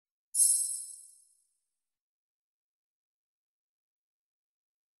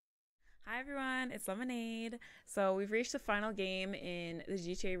Hi everyone, it's LEMYNAID. So we've reached the final game in the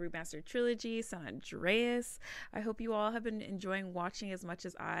GTA Remastered Trilogy, San Andreas. I hope you all have been enjoying watching as much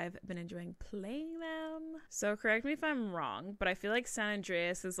as I've been enjoying playing them. So correct me if I'm wrong, but I feel like San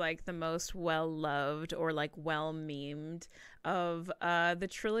Andreas is like the most well-loved or like well-memed of the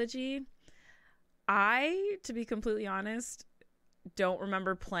trilogy. To be completely honest, don't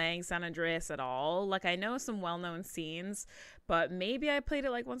remember playing San Andreas at all. Like, I know some well-known scenes, but maybe I played it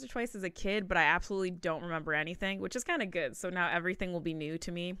like once or twice as a kid, but I absolutely don't remember anything, which is kind of good. So now everything will be new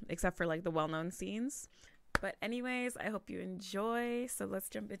to me except for like the well-known scenes. But anyways, I hope you enjoy. So let's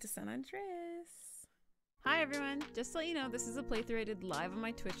jump into San Andreas. Hi everyone, just to let you know, this is a playthrough I did live on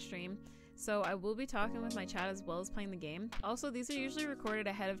my Twitch stream. So I will be talking with my chat as well as playing the game. Also, these are usually recorded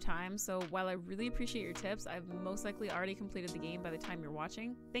ahead of time, so while I really appreciate your tips, I've most likely already completed the game by the time you're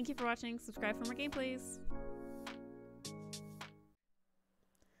watching. Thank you for watching. Subscribe for more gameplays.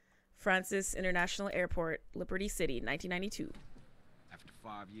 Francis International Airport, Liberty City, 1992. After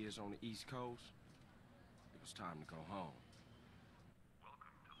 5 years on the East Coast, it was time to go home.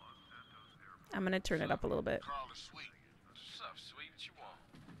 I'm gonna turn it up a little bit. Carl is sweet. What's up, sweet? What you want?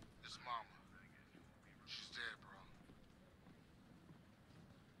 This mama. She's dead, bro.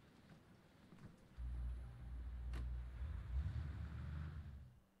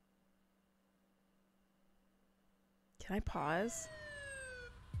 Can I pause?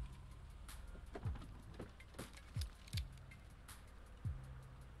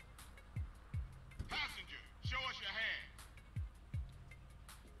 Passenger, show us your hand.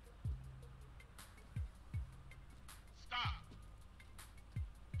 Stop.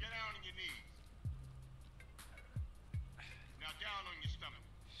 Get down on your knees. Now down on your stomach.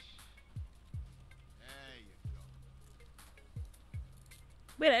 There you go.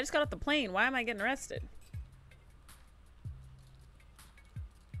 Wait, I just got off the plane. Why am I getting arrested?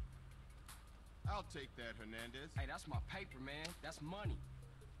 I'll take that, Hernandez. Hey, that's my paper, man. That's money.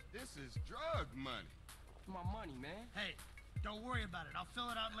 This is drug money. It's my money, man. Hey, don't worry about it. I'll fill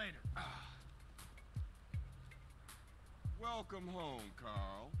it out later. Welcome home,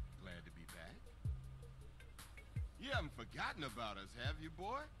 Carl. Glad to be back. You haven't forgotten about us, have you,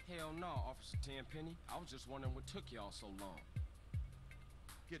 boy? Hell no, Officer Tenpenny. I was just wondering what took y'all so long.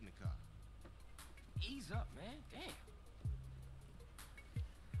 Get in the car. Ease up, man. Damn.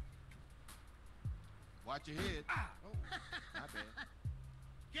 Watch your head. Oh, my bad.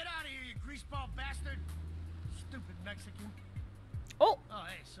 Get out of here, you greaseball bastard! Stupid Mexican. Oh! Oh,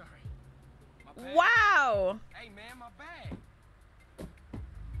 hey, sorry. My bad. Wow! Hey, man, my bag.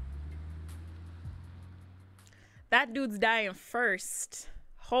 That dude's dying first.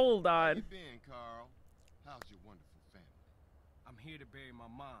 Hold How you on. been, Carl? How's your wonderful family? I'm here to bury my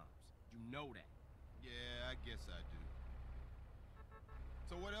moms. You know that. Yeah, I guess I do.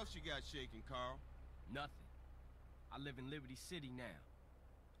 So what else you got shaking, Carl? Nothing. I live in Liberty City now.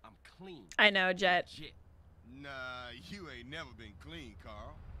 I'm clean. I know, Jet. Legit. Nah, you ain't never been clean,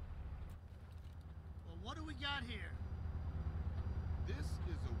 Carl. Well, what do we got here? This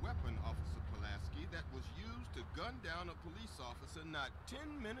is a weapon, Officer Pulaski, that was used to gun down a police officer not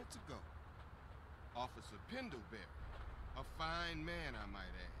 10 minutes ago. Officer Pendleberry. A fine man, I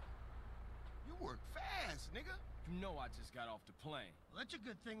might add. You work fast, nigga. You know I just got off the plane. Well, that's a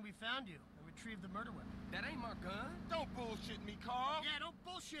good thing we found you and retrieved the murder weapon. That ain't my gun. Don't bullshit me, Carl. Yeah, don't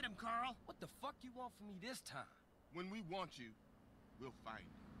bullshit him, Carl. What the fuck you want from me this time? When we want you, we'll find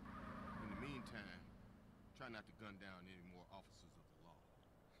you. In the meantime, try not to gun down any more officers of the law.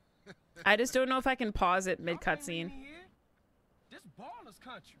 I just don't know if I can pause it mid-cutscene. This baller's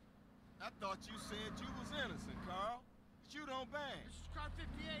country. I thought you said you was innocent, Carl. But you don't bang. This is car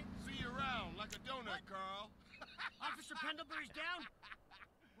 58. See you around like a donut, What? Carl. Officer Pendlebury's down.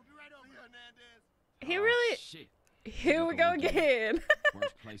 We'll be right over. See you, Hernandez. He really... Shit. Here we go again.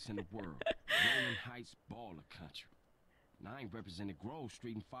 Worst place in the world. Rolling Heights baller country. Now, I ain't represented Grove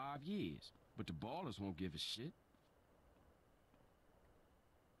Street in 5 years, but the ballers won't give a shit.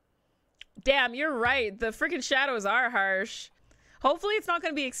 Damn, you're right. The freaking shadows are harsh. Hopefully it's not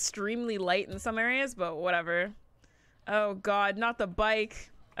going to be extremely light in some areas, but whatever. Oh god, not the bike.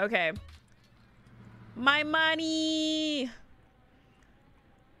 Okay. My money!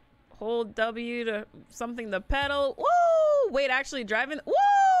 Hold W to something to pedal. Woo! Wait, actually driving...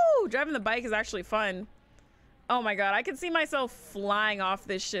 Woo! Driving the bike is actually fun. Oh my god, I can see myself flying off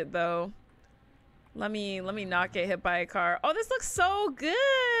this shit, though. Let me not get hit by a car. Oh, this looks so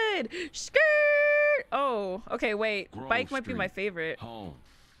good! Skirt! Oh, okay, wait. Grove Bike might be Street, my favorite. Home.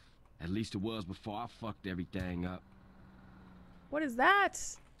 At least it was before I fucked everything up. What is that?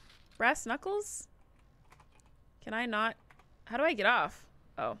 Brass knuckles? Can I not? How do I get off?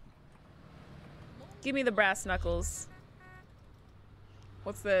 Oh. Give me the brass knuckles.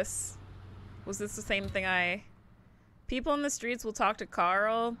 What's this? Was this the same thing I... People in the streets will talk to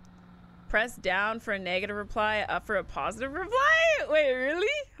Carl. Press down for a negative reply, up for a positive reply? Wait, really?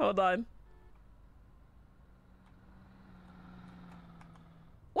 Hold on.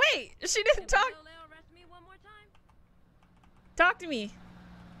 Wait, she didn't talk. Talk to me.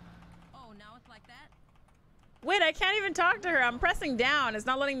 Oh, now it's like that? Wait, I can't even talk to her. I'm pressing down. It's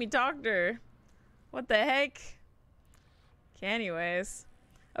not letting me talk to her. What the heck? Okay, anyways.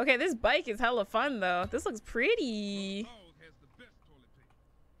 Okay, this bike is hella fun, though. This looks pretty.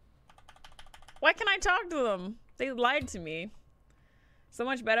 Why can't I talk to them? They lied to me. So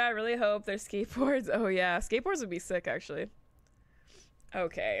much better. I really hope there's skateboards. Oh, yeah. Skateboards would be sick, actually.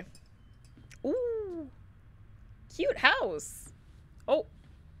 Okay. Ooh. Cute house. Oh.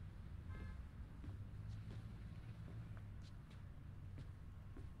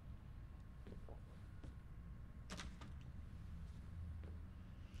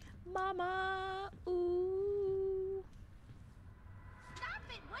 Mama. Ooh. Stop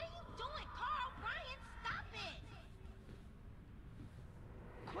it! What are you doing, Carl? Brian, stop it!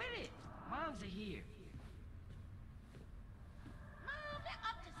 Quit it! Moms are here. Mom, they're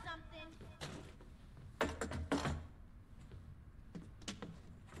up to something.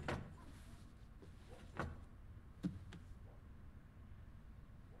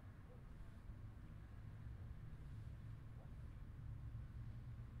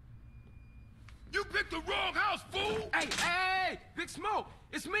 You picked the wrong house, fool! Hey, hey, Big Smoke!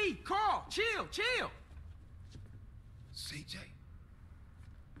 It's me, Carl! Chill, chill! CJ?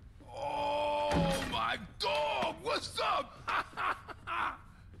 Oh, my dog! What's up?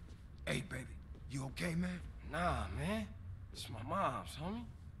 Hey, baby, you okay, man? Nah, man. It's my mom's, homie.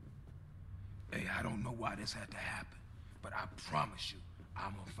 Hey, I don't know why this had to happen, but I promise you,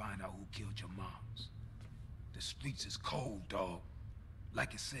 I'm gonna find out who killed your moms. The streets is cold, dog.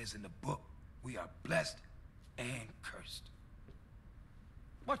 Like it says in the book, we are blessed and cursed.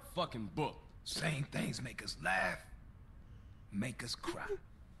 What fucking book? Same things make us laugh, make us cry.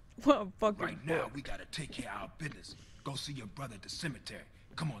 What a fucking Right now, we gotta take care of our business. Go see your brother at the cemetery.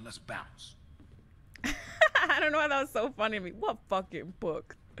 Come on, let's bounce. I don't know why that was so funny to me. What fucking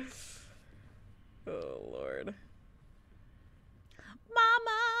book? Oh, Lord.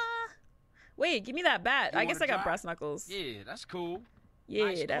 Mama! Wait, give me that bat. I guess I got brass knuckles. Yeah, that's cool. Yeah,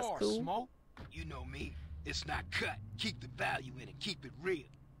 Nice that's car, cool. Smoke. You know me. It's not cut. Keep the value in it. Keep it real.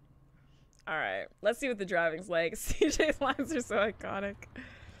 Alright, let's see what the driving's like. CJ's lines are so iconic.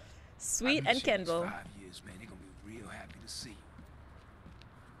 Sweet and Kendall. 5 years, man. They're gonna be real happy to see you.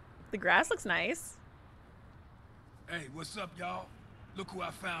 The grass looks nice. Hey, what's up, y'all? Look who I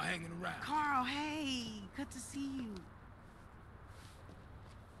found hanging around. Carl, hey. Good to see you.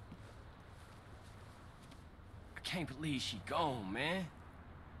 I can't believe she gone, man.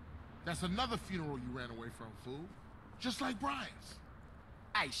 That's another funeral you ran away from, fool. Just like Brian's.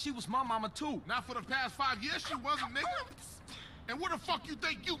 Hey, she was my mama too. Not for the past 5 years she wasn't, nigga. And where the fuck you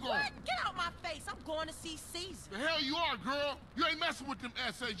think you going? What? Get out my face. I'm going to see Caesar. The hell you are, girl. You ain't messing with them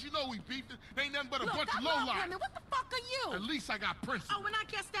essays. You know we beefed it. They ain't nothing but a Look, bunch of I'm not lowlife. women. What the fuck are At you? least I got principles. Oh, and I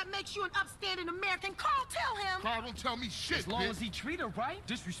guess that makes you an upstanding American. Carl, tell him. Carl, don't tell me shit, As long bitch. as he treat her right,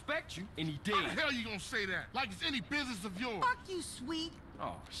 disrespect you, and he did. How the hell you gonna say that? Like it's any business of yours. Fuck you, sweet.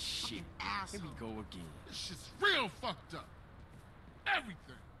 Oh, shit. Here Asshole. we go again. This shit's real fucked up.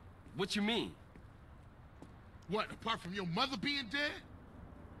 Everything. What you mean? What, apart from your mother being dead?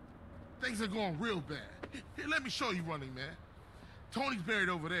 Things are going real bad. Here, let me show you running, man. Tony's buried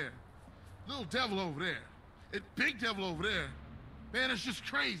over there. Little devil over there. And big devil over there. Man, it's just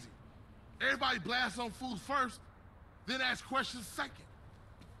crazy. Everybody blasts on fools first, then ask questions second.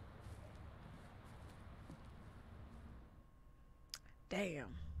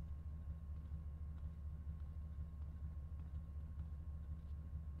 Damn.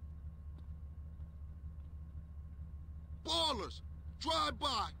 Ballers, drive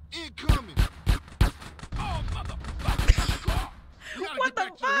by, incoming. Oh, motherfucker! You gotta What get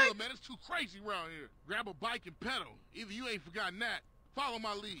back the to the hood, fuck? man. It's too crazy around here. Grab a bike and pedal. Either you ain't forgotten that. Follow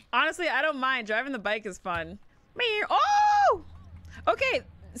my lead. Honestly, I don't mind. Driving the bike is fun. Me. Oh! Okay,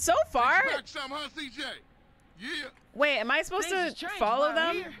 so far... Back some, huh, CJ? Yeah. Wait, am I supposed Things to has changed follow around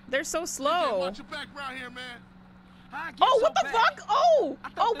them? here. They're so CJ, slow. watch your back around here, man. I get Oh, so what the bad. fuck? Oh! I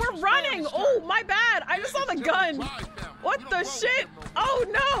thought Oh, this we're was running! family's Oh, turn. my bad! I just saw the It's gun! Devil's Eyes now. What We the don't roll with shit? them no more. Oh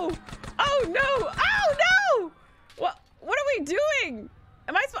no! Oh no! Oh no! What are we doing?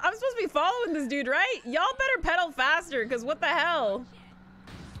 I'm supposed to be following this dude, right? Y'all better pedal faster, cause what the hell?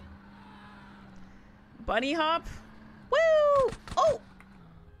 Bunny hop? Woo! Oh!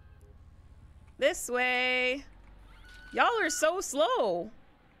 This way. Y'all are so slow.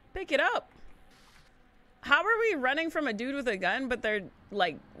 Pick it up. How are we running from a dude with a gun, but they're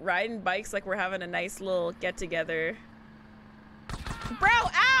like riding bikes like we're having a nice little get together? Bro,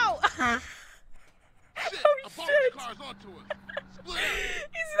 ow! Shit, Oh, a bunch shit. of cars onto us. Split up.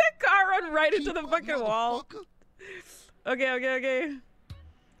 You see that car run right into the Keep up, fucking wall? motherfucker. Okay.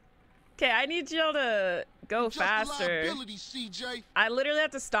 Okay, I need y'all to go Just a faster. liability, CJ. I literally have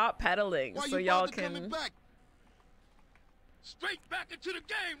to stop pedaling Why so you y'all bother coming can. back? Straight back into the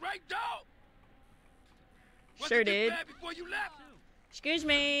game, right, dog? Sure Wasn't this did. bad before you left? Excuse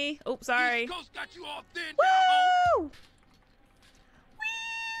me. Oh, sorry. East Coast got you all thinned down, ho. Woo!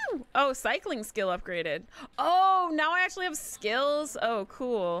 Woo! Oh, cycling skill upgraded. Oh, now I actually have skills. Oh,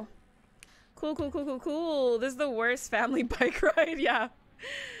 cool. Cool. This is the worst family bike ride, yeah.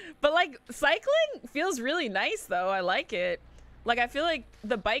 But like, cycling feels really nice though. I like it. Like, I feel like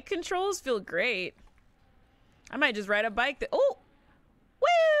the bike controls feel great. I might just ride a bike that, oh!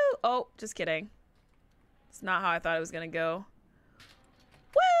 Woo! Oh, just kidding. It's not how I thought it was gonna go.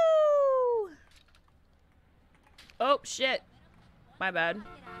 Woo! Oh, shit. My bad.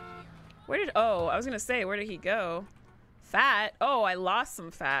 Where did, oh, I was gonna say, where did he go? Fat? Oh, I lost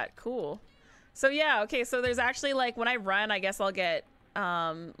some fat. Cool. So yeah, okay, so there's actually like, when I run, I guess I'll get,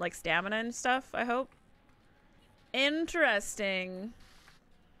 like stamina and stuff, I hope. Interesting.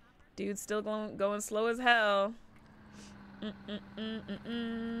 Dude's still going slow as hell.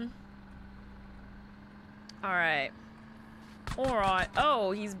 Alright. Alright.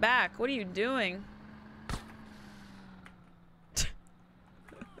 Oh, he's back. What are you doing?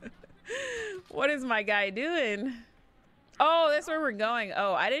 What is my guy doing? Oh, that's where we're going.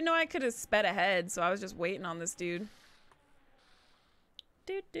 Oh, I didn't know I could have sped ahead, so I was just waiting on this dude.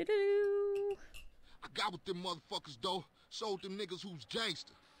 Do. I got with them motherfuckers, though. Sold them niggas who's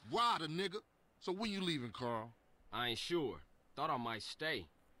gangster. Ride a nigga. So when you leaving, Carl? I ain't sure. Thought I might stay.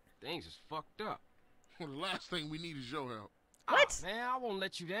 Things is fucked up. Well, the last thing we need is your help. What? Ah, man, I won't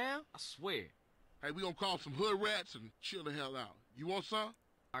let you down. I swear. Hey, we gonna call some hood rats and chill the hell out. You want some?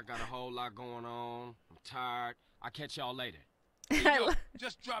 I got a whole lot going on. I'm tired. I'll catch y'all later. Yo,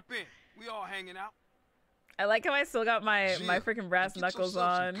 just drop in. We all hanging out. I like how I still got my Jill, freaking brass get knuckles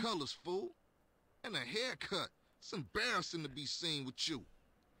yourself on. Some colors, fool. And a haircut. It's embarrassing to be seen with you.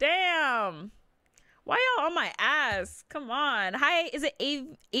 Damn. Why y'all on my ass? Come on. Hi, is it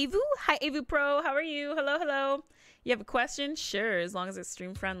Avu? Hi, Avu Pro. How are you? Hello. You have a question? Sure, as long as it's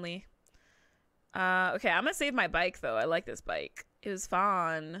stream friendly. Okay, I'm gonna save my bike though. I like this bike. It was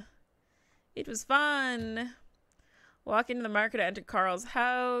fun. Walk into the market to enter Carl's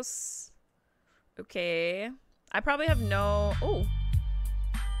house. Okay. I probably have no... Oh.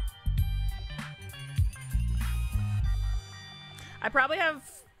 I probably have...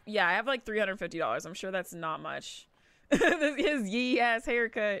 Yeah, I have like $350. I'm sure that's not much. His yee-ass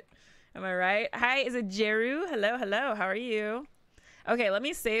haircut. Am I right? Hi, is it Jeru? Hello. How are you? Okay, let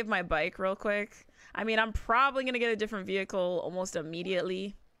me save my bike real quick. I mean, I'm probably going to get a different vehicle almost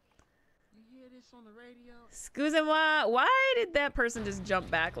immediately. You hear this on the radio? Excusez-moi, why did that person just jump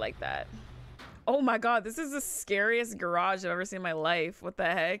back like that? Oh my god, this is the scariest garage I've ever seen in my life. What the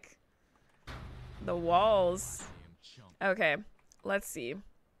heck? The walls. Okay, let's see.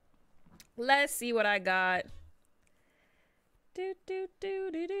 Let's see what I got. To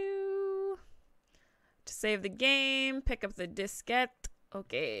save the game, pick up the diskette.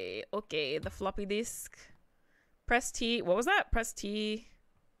 Okay, the floppy disk. Press T. What was that? Press T.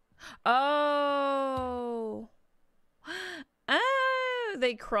 Oh. Oh,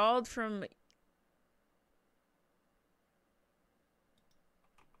 they crawled from...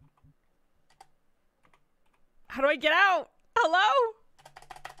 How do I get out? Hello?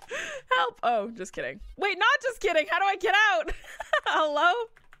 Help. Oh, just kidding. Wait, not just kidding. How do I get out? Hello?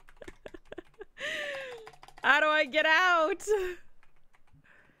 How do I get out?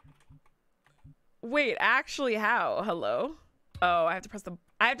 Wait, actually how? Hello? Oh, I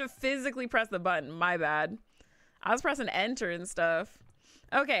have to physically press the button. My bad. I was pressing enter and stuff.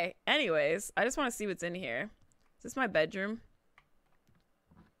 Okay, anyways, I just want to see what's in here. Is this my bedroom?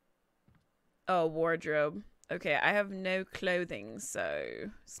 Oh, wardrobe. Okay, I have no clothing, so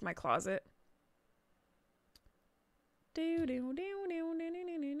it's my closet.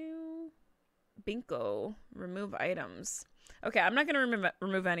 Bingo. Remove items. Okay, I'm not gonna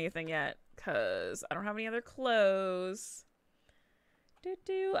remove anything yet because I don't have any other clothes.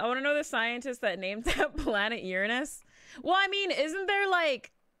 I want to know the scientist that named that planet Uranus. Well, I mean, isn't there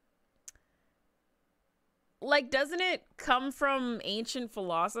like doesn't it come from ancient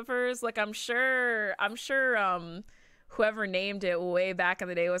philosophers? Like I'm sure whoever named it way back in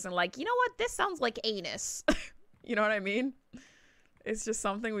the day wasn't like, you know what, this sounds like anus. You know what I mean? It's just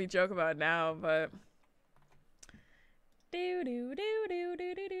something we joke about now, but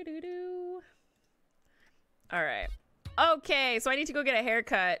all right. Okay, so I need to go get a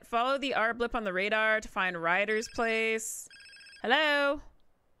haircut. Follow the R blip on the radar to find Ryder's place. Hello?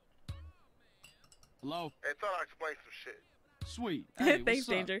 Hello? Hey, thought I'd explain some shit. Sweet. Hey, Thanks, what's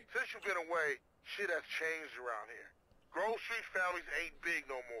up? Danger. Since you've been away, shit has changed around here. Grove Street families ain't big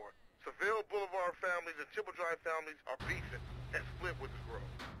no more. Seville Boulevard families and Temple Drive families are beefing and split with the Grove.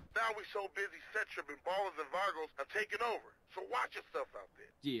 Now we so busy, set tripping ballers and Vargos have taken over. So watch your stuff out there.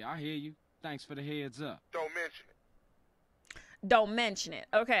 Yeah, I hear you. Thanks for the heads up. Don't mention it. Don't mention it.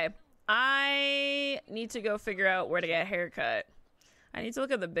 Okay. I need to go figure out where to get a haircut. I need to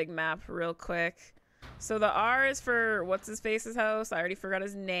look at the big map real quick. So the R is for what's-his-face's house. I already forgot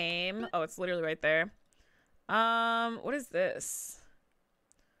his name. Oh, it's literally right there. What is this?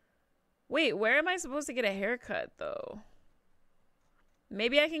 Wait, where am I supposed to get a haircut, though?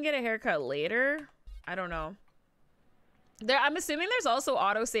 Maybe I can get a haircut later? I don't know. I'm assuming there's also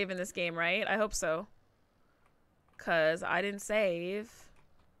autosave in this game, right? I hope so. Because I didn't save.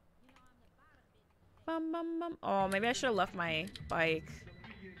 Bum, bum, bum. Oh, maybe I should have left my bike.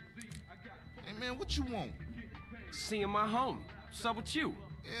 Hey, man, what you want? Seeing my homie. What's up with you?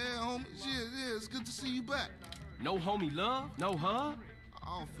 Yeah, homie. Yeah, it's good to see you back. No homie love? No hug?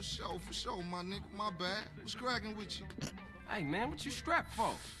 Oh, for sure, my nigga. My bad. What's cracking with you? Hey, man, what you strapped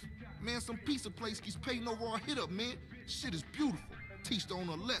for? Man, some pizza place keeps paying over our hit up, man. Shit is beautiful. Teach the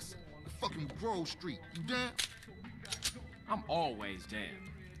owner a lesson. The fucking Grove Street. You down? I'm always down.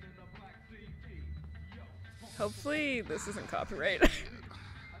 Hopefully this isn't copyright.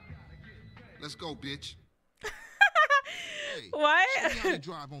 Let's go, bitch. Hey, What? show me how to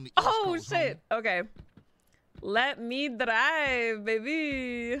drive on the East Oh, Coast, shit. homie. Okay. Let me drive,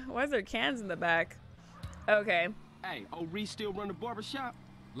 baby. Why is there cans in the back? Okay. Hey, old Reese still run the barbershop?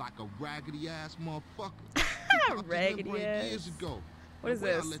 Like a raggedy-ass motherfucker. Raggedy ass. Years ago. What is The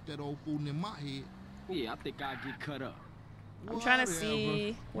way this? I let that old fool in my head. Yeah, I think I'd get cut up. I'm trying to Whatever. see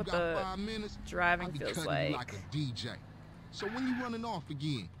You what got the 5 minutes, driving I'll be feels cutting you like. like a DJ. So when you running off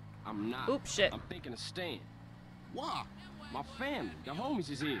again? I'm not. Oops, shit. I'm thinking of staying. Why? My family, the homies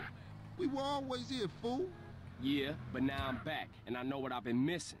is here. We were always here, fool. Yeah, but now I'm back, and I know what I've been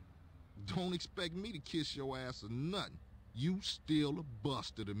missing. Don't expect me to kiss your ass or nothing. You still a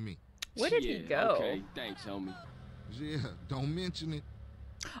buster to me. Where did he Yeah, go? Okay, thanks, homie. Yeah, don't mention it.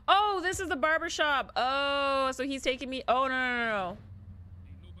 Oh, this is the barber shop. Oh, so he's taking me. Oh, no.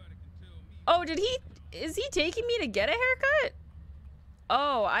 Oh, is he taking me to get a haircut?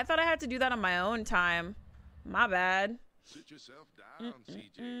 Oh, I thought I had to do that on my own time. My bad. Sit yourself down,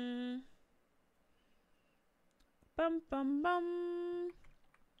 CJ. Bum, bum, bum.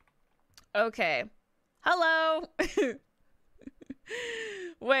 Okay. Hello.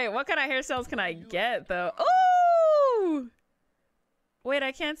 Wait, what kind of hairstyles can I get, though? Oh! Wait,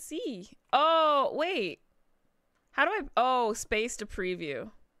 I can't see. Oh, wait. How do I... Oh, space to preview.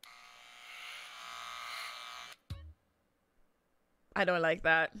 I don't like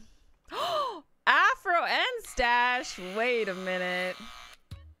that. Afro and stash. Wait a minute.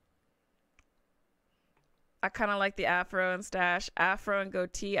 I kind of like the afro and stash. Afro and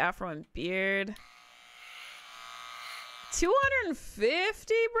goatee. Afro and beard.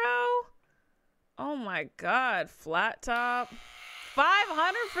 250, bro? Oh my god. Flat top.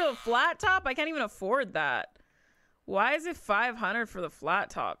 500 for the flat top? I can't even afford that. Why is it 500 for the flat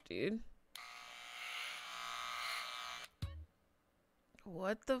top, dude?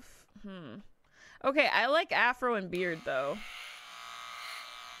 What the Okay, I like afro and beard though.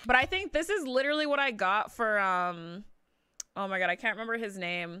 But I think this is literally what I got for oh my god, I can't remember his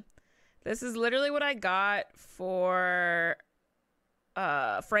name. This is literally what I got for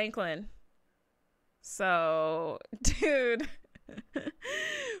Franklin. So, dude,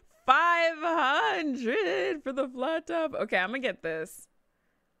 500 for the flat top. Okay, I'm gonna get this.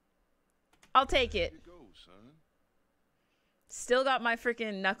 I'll take it. Here you go, son. Still got my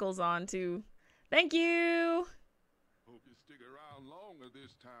freaking knuckles on too. Thank you. Hope you stick around longer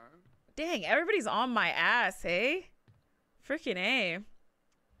this time. Dang, everybody's on my ass, hey? Freaking A.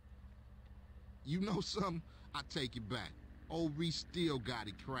 You know something? I take it back. Old Reese still got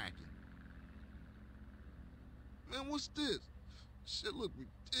it cracking. Man, what's this? Shit look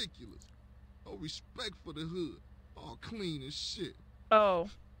ridiculous. No respect for the hood. All clean as shit. Oh.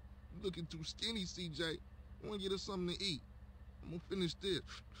 Looking too skinny, CJ. I want to get us something to eat. I'm gonna finish this,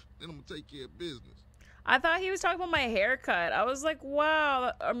 then I'm gonna take care of business. I thought he was talking about my haircut. I was like,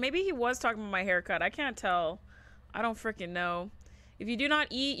 wow. Or maybe he was talking about my haircut. I can't tell. I don't freaking know. If you do not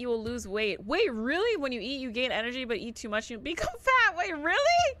eat, you will lose weight. Wait, really? When you eat, you gain energy, but eat too much, you become fat. Wait,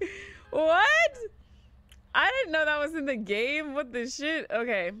 really? What? I didn't know that was in the game. What the shit?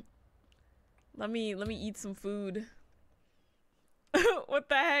 Okay. Let me eat some food. What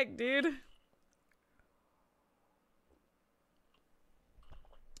the heck, dude?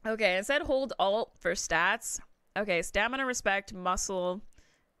 Okay, it said hold Alt for stats. Okay, stamina, respect, muscle,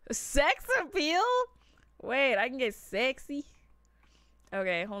 sex appeal? Wait, I can get sexy?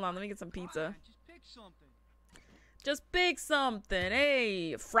 Okay, hold on, let me get some pizza. Just pick something. Just pick something.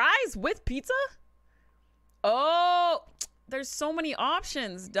 Hey, fries with pizza? Oh, there's so many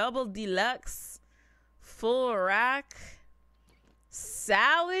options. Double deluxe, full rack,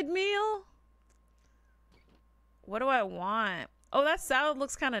 salad meal? What do I want? Oh, that salad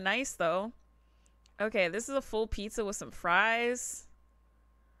looks kind of nice, though. Okay, this is a full pizza with some fries.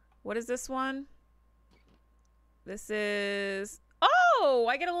 What is this one? This is... Oh,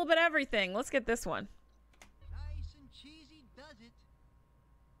 I get a little bit of everything. Let's get this one. Nice and cheesy does it.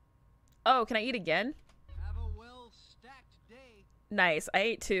 Oh, can I eat again? Have a well-stacked day. Nice. I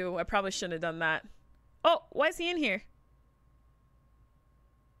ate two. I probably shouldn't have done that. Oh, why is he in here?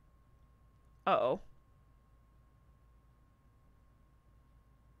 Uh-oh.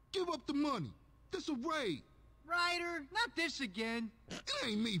 Give up the money. This a raid. Ryder, not this again. It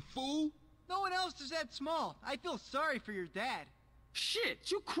ain't me, fool. No one else is that small. I feel sorry for your dad.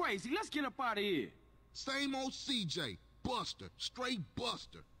 Shit, you crazy. Let's get up out of here. Same old CJ. Buster. Straight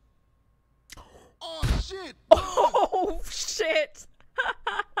Buster. Oh, shit. Oh, shit.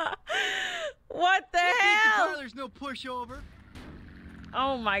 What the hell? The parlor's no pushover.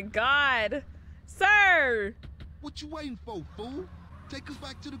 Oh, my God. Sir. What you waiting for, fool? Take us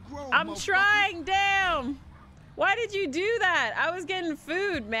back to the Grove, I'm motherfucker. trying, damn. Why did you do that? I was getting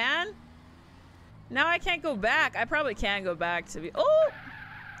food, man. Now I can't go back. I probably can go back to be... Oh!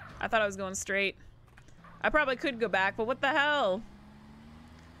 I thought I was going straight. I probably could go back, but what the hell?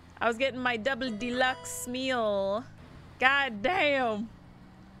 I was getting my double deluxe meal. God damn.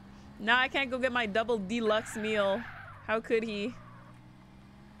 Now I can't go get my double deluxe meal. How could he?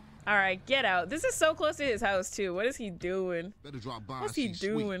 Alright, get out. This is so close to his house, too. What is he doing? Better drop by. What's he and see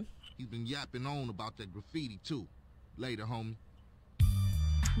doing? Sweet. He's been yapping on about that graffiti, too. Later, homie.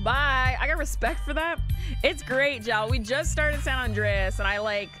 Bye. I got respect for that. It's great, y'all. We just started San Andreas, and I,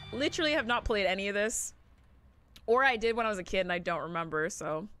 like, literally have not played any of this. Or I did when I was a kid, and I don't remember,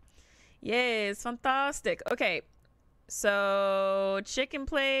 so... Yeah, it's fantastic. Okay. So, chicken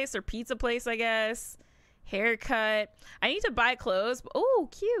place or pizza place, I guess. Haircut. I need to buy clothes. Oh,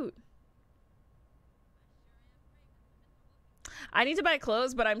 cute. I need to buy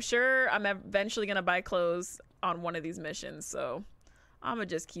clothes, but I'm sure I'm eventually going to buy clothes on one of these missions. So I'm going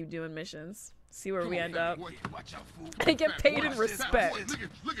to just keep doing missions. See where we end up. Watch out, fool. I get paid in respect.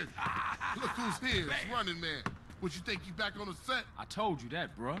 Look who's here. It's Running Man. What, you think you back on the set? I told you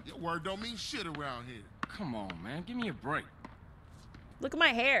that, bruh. Your word don't mean shit around here. Come on, man. Give me a break. Look at my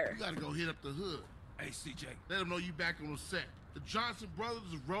hair. You gotta go hit up the hood. Hey, CJ. Let them know you back on the set. The Johnson brothers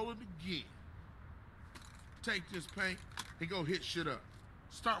is rolling again. Take this paint and go hit shit up.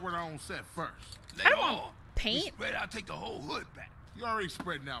 Start with our own set first. I don't want paint. Spread out, take the whole hood back. You already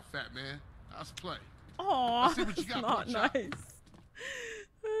spreading out, fat man. Let's play. Aw, Let's see what you that's got, not watch out. nice.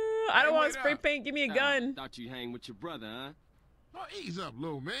 I don't want wait to spray up. paint. Give me a gun. Thought you hang with your brother, huh? Oh, ease up,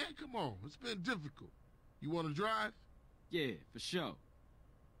 little man. Come on. It's been difficult. You want to drive? Yeah, for sure.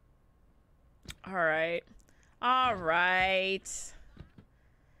 All right. All right.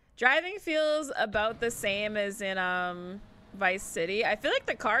 Driving feels about the same as in Vice City. I feel like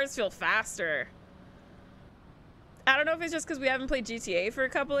the cars feel faster. I don't know if it's just because we haven't played GTA for a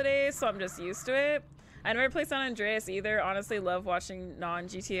couple of days, so I'm just used to it. I never played San Andreas either. Honestly, love watching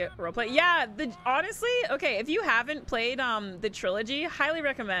non-GTA roleplay. Yeah, honestly, okay, if you haven't played the trilogy, highly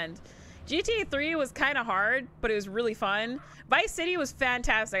recommend. GTA 3 was kind of hard, but it was really fun. Vice City was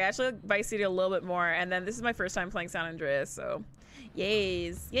fantastic. I actually like Vice City a little bit more, and then this is my first time playing San Andreas, so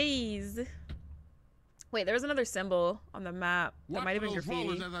yays, yays. Wait, there was another symbol on the map that might have been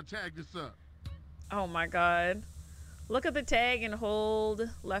graffiti. As I tag this up. Oh my god. Look at the tag and hold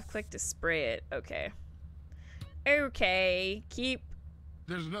left click to spray it. Okay. Okay. Keep.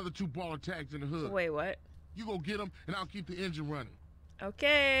 There's another 2 baller tags in the hood. Wait, what? You go get them, and I'll keep the engine running.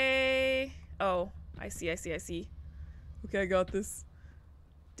 Okay. Oh, I see. Okay, I got this.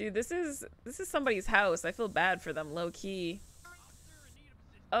 Dude, this is somebody's house. I feel bad for them, low key.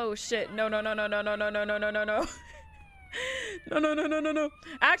 Oh shit. No. No.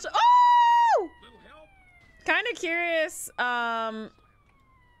 Actually, oh! Kind of curious. Go!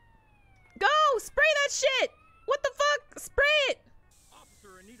 Spray that shit! What the Spray it! Officer,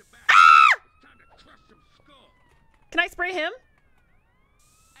 I need a back. Ah! It's time to crush some skull. Can I spray him?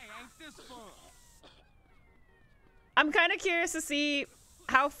 Hey, ain't this fun? I'm kind of curious to see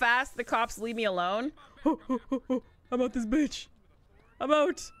how fast the cops leave me alone. I'm out this bitch. I'm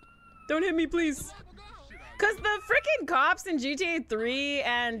out. Don't hit me, please. Because the freaking cops in GTA 3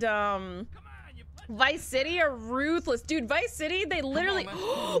 and Vice City are ruthless. Dude, Vice City, they literally...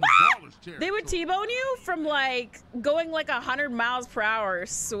 They would T-bone you from, like, going like 100 miles per hour.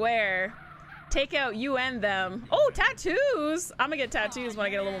 Swear. Take out you and them. Oh, tattoos. I'm gonna get tattoos when I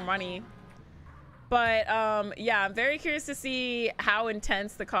get a little more money. But, yeah, I'm very curious to see how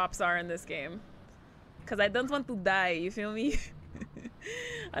intense the cops are in this game. Because I don't want to die, you feel me?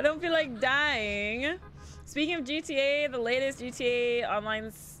 I don't feel like dying. Speaking of GTA, the latest GTA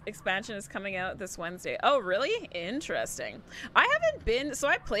Online expansion is coming out this Wednesday. Oh, really? Interesting. I haven't been... So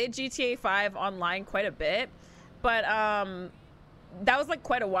I played GTA 5 online quite a bit. But, that was, like,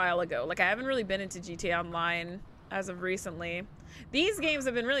 quite a while ago. Like, I haven't really been into GTA Online as of recently. These games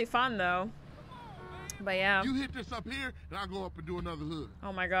have been really fun, though. But, yeah. You hit this up here, and I'll go up and do another hood.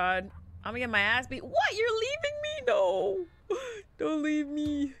 Oh, my God. I'm gonna get my ass beat. What? You're leaving me? No. Don't leave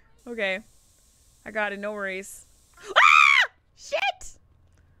me. Okay. I got it. No worries. Ah! Shit!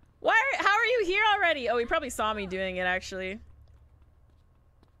 Why? How are you here already? Oh, he probably saw me doing it, actually.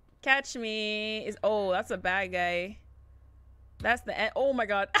 Catch me. Oh, that's a bad guy. That's the end. Oh, my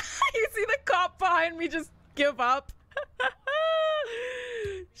God. You see the cop behind me just give up?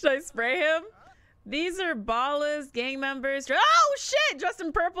 Should I spray him? These are Bala's gang members. Oh, shit! Dressed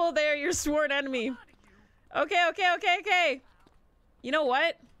in purple, they're your sworn enemy. Okay, okay, okay, okay. You know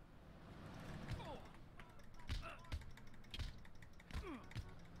what?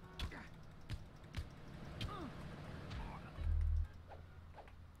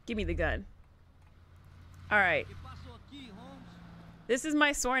 Give me the gun. All right. This is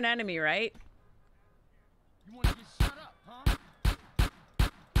my sworn enemy, right? You want to get shut up, huh?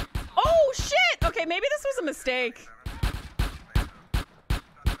 Oh, shit! Okay, maybe this was a mistake.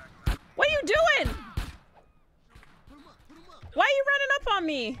 What are you doing? Why are you running up on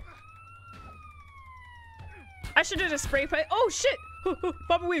me? I should have just spray paint. Oh, shit!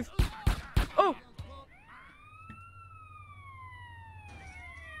 Bubba weave. Oh.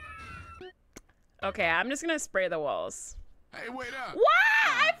 Okay, I'm just gonna spray the walls. Hey, wait up. What?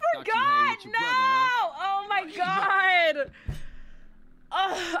 I forgot! No! Oh my god!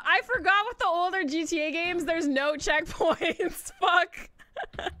 I forgot with the older GTA games, there's no checkpoints. Fuck.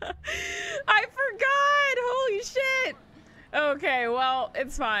 I forgot! Holy shit! Okay, well,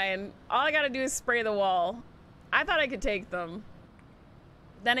 it's fine. All I gotta do is spray the wall. I thought I could take them.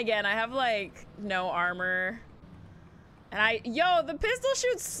 Then again, I have, like, no armor. And yo, the pistol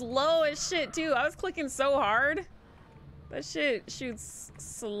shoots slow as shit, too. I was clicking so hard. That shit shoots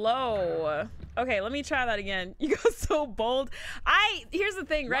slow. Okay, let me try that again. You go so bold. Here's the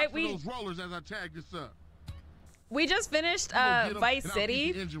thing, right? Watch for those rollers as I tag this up. We just finished Vice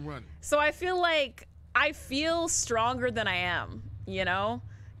City. So I feel like I feel stronger than I am, you know?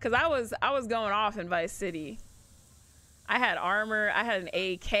 Cause I was going off in Vice City. I had armor, I had an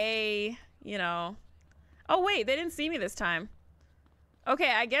AK, you know. Oh wait, they didn't see me this time. Okay,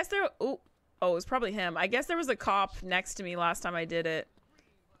 I guess oh, it was probably him. I guess there was a cop next to me last time I did it.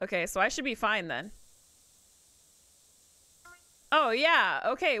 Okay, so I should be fine then. Oh yeah,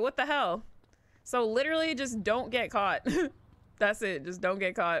 okay, what the hell? So literally just don't get caught. That's it, just don't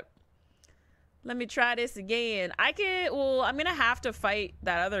get caught. Let me try this again. Well, I'm gonna have to fight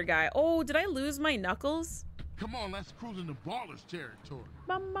that other guy. Oh, did I lose my knuckles? Come on, let's cruise into ballers territory.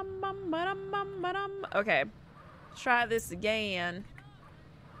 Okay, try this again.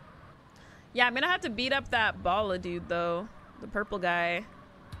 Yeah, I'm gonna have to beat up that Bala dude though, the purple guy.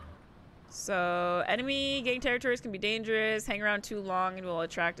 So, enemy gang territories can be dangerous, hang around too long and will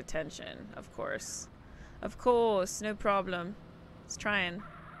attract attention. Of course. Of course, no problem. Let's try and...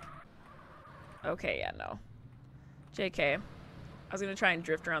 Okay, yeah, no. JK. I was gonna try and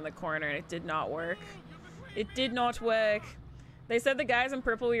drift around the corner and it did not work. It did not work. They said the guys in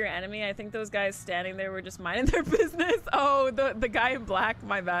purple were your enemy. I think those guys standing there were just minding their business. Oh, the guy in black,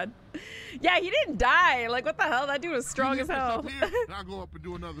 my bad. Yeah, he didn't die. Like, what the hell? That dude was strong as hell. I'll go up and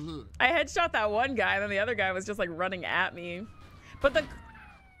do another hood. I headshot that one guy, and then the other guy was just like running at me. But the...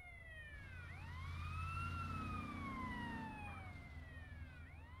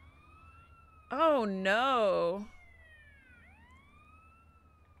 Oh, no.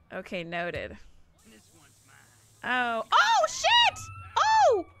 Okay, noted. Oh. Oh, shit!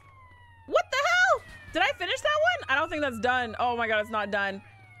 Oh! What the hell? Did I finish that one? I don't think that's done. Oh my god, it's not done.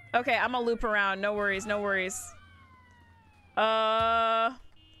 Okay, I'm gonna loop around. No worries, no worries.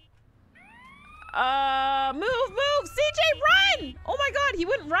 Move! CJ, run! Oh my god, he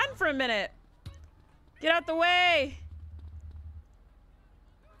wouldn't run for a minute. Get out the way.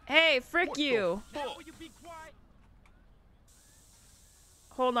 Hey, frick you.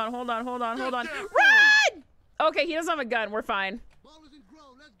 Hold on. Run! Okay, he doesn't have a gun. We're fine.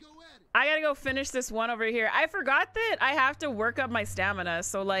 I gotta go finish this one over here. I forgot that I have to work up my stamina,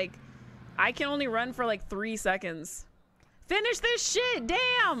 so like, I can only run for like 3 seconds. Finish this shit,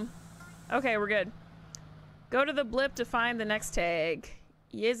 damn! Okay, we're good. Go to the blip to find the next tag.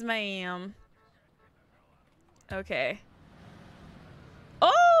 Yes, ma'am. Okay.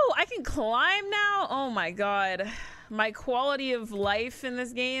 Oh, I can climb now? Oh my god. My quality of life in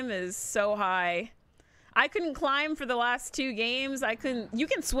this game is so high. I couldn't climb for the last 2 games. You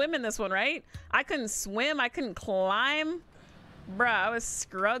can swim in this one, right? I couldn't swim, I couldn't climb. Bruh, I was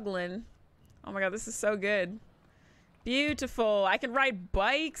struggling. Oh my god, this is so good. Beautiful. I can ride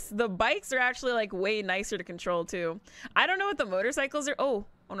bikes. The bikes are actually like way nicer to control too. I don't know what the motorcycles are. Oh,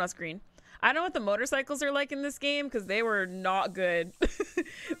 no, it's green. I don't know what the motorcycles are like in this game because they were not good.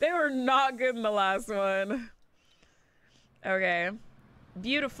 They were not good in the last one. Okay.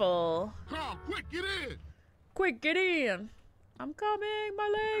 Beautiful. Carl, quick, get in. Quick, get in. I'm coming,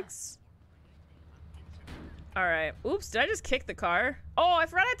 my legs. All right. Oops, did I just kick the car? Oh, I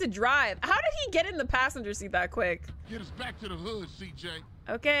forgot I had to drive. How did he get in the passenger seat that quick? Get us back to the hood, CJ.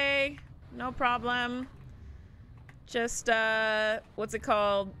 Okay, no problem. Just, what's it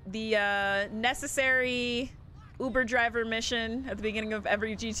called? The, necessary Uber driver mission at the beginning of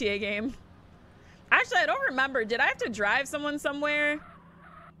every GTA game. Actually, I don't remember. Did I have to drive someone somewhere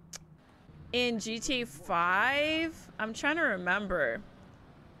in GTA 5? I'm trying to remember.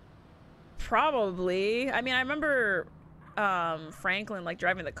 Probably. I mean, I remember Franklin like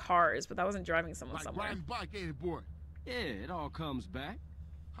driving the cars, but that wasn't driving someone Like somewhere. riding bike, ain't it, boy? Yeah, it all comes back.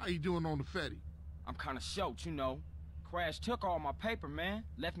 How you doing on the Fetty? I'm kind of short, you know. Crash took all my paper, man.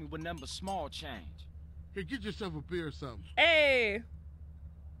 Left me with nothing but small change. Here, get yourself a beer or something. Hey!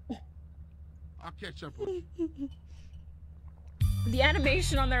 I'll catch up with you. The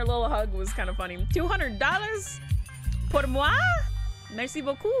animation on their little hug was kind of funny. $200 pour moi? Merci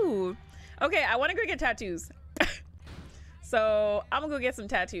beaucoup. Okay, I want to go get tattoos. So I'm gonna go get some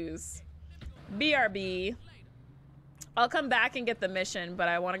tattoos. BRB. I'll come back and get the mission, but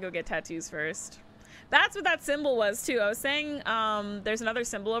I want to go get tattoos first. That's what that symbol was too. I was saying there's another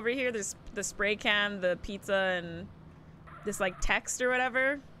symbol over here. There's the spray can, the pizza, and this like text or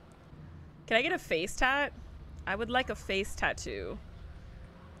whatever. Can I get a face tat? I would like a face tattoo.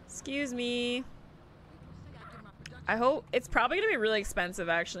 Excuse me. I hope it's probably gonna be really expensive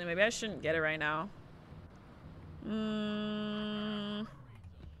actually. Maybe I shouldn't get it right now.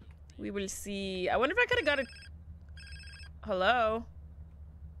 We will see. I wonder if I could have got a... Hello?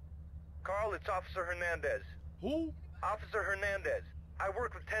 Carl, it's Officer Hernandez. Who? Officer Hernandez. I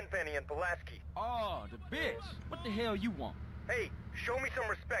work with Tenpenny and Pulaski. Oh, the bitch. What the hell you want? Hey, show me some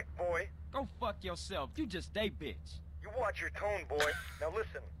respect, boy. Go fuck yourself. You just a bitch. You watch your tone, boy. Now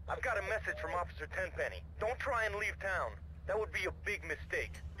listen, I've got a message from Officer Tenpenny. Don't try and leave town. That would be a big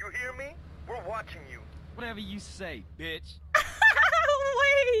mistake. You hear me? We're watching you. Whatever you say, bitch.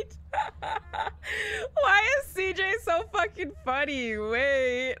 Wait! Why is CJ so fucking funny?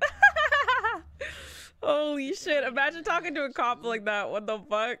 Wait. Holy shit. Imagine talking to a cop like that. What the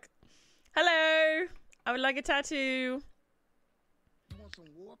fuck? Hello. I would like a tattoo. You want some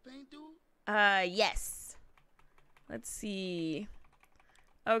war paint, dude? Yes. Let's see.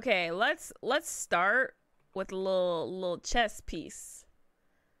 Okay, let's start with a little chess piece.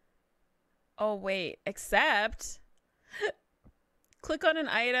 Oh wait, except click on an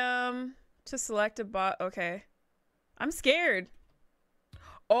item to select a bot. Okay. I'm scared.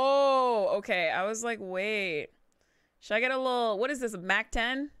 Oh, okay. I was like, wait. Should I get a little, what is this, a Mac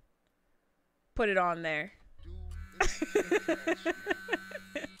 10? Put it on there.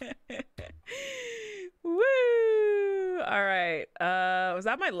 Woo! All right. Was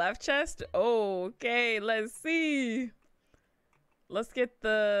that my left chest? Oh, okay. Let's see. Let's get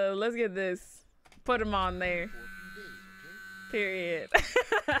this. Put him on there. Period.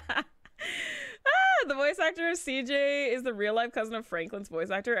 The voice actor of CJ is the real life cousin of Franklin's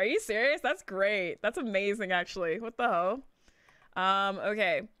voice actor. Are you serious? That's great. That's amazing, actually. What the hell?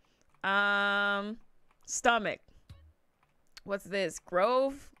 Okay. Stomach. What's this?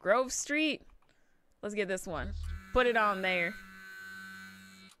 Grove Street? Let's get this one. Put it on there.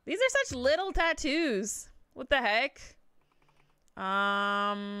 These are such little tattoos. What the heck?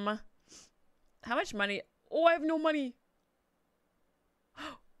 How much money? Oh, I have no money.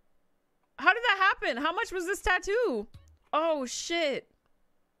 How did that happen? How much was this tattoo? Oh, shit.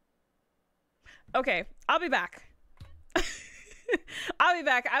 Okay, I'll be back. I'll be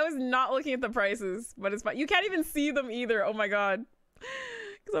back. I was not looking at the prices, but it's fine. You can't even see them either. Oh my god.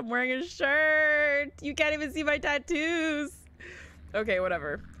 Because I'm wearing a shirt. You can't even see my tattoos. Okay,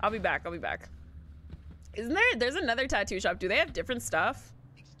 whatever. I'll be back. I'll be back. Isn't there? There's another tattoo shop. Do they have different stuff?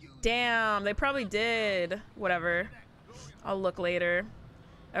 Damn, they probably did. Whatever. I'll look later.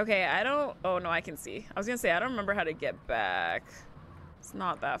 Okay, I don't... Oh, no, I can see. I was going to say, I don't remember how to get back. It's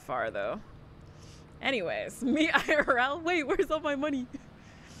not that far, though. Anyways, me IRL. Wait, where's all my money?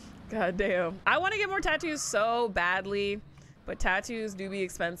 God damn. I want to get more tattoos so badly, but tattoos do be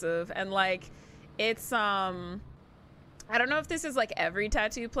expensive. And, like, it's, I don't know if this is, like, every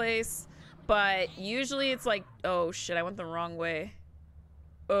tattoo place, but usually it's, like... Oh, shit, I went the wrong way.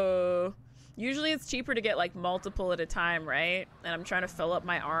 Usually it's cheaper to get like multiple at a time, right? And I'm trying to fill up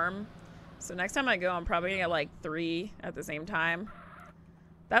my arm. So next time I go, I'm probably gonna get like 3 at the same time.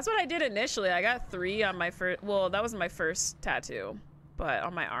 That's what I did initially. I got 3 on my first, well, that was my first tattoo. But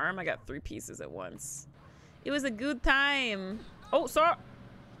on my arm, I got 3 pieces at once. It was a good time. Oh, sorry.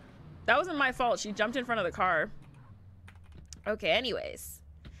 That wasn't my fault. She jumped in front of the car. Okay, anyways.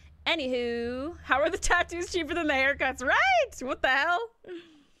 Anywho, how are the tattoos cheaper than the haircuts? Right? What the hell?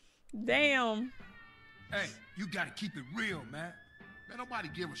 Damn. Hey, you gotta keep it real, man. Man, nobody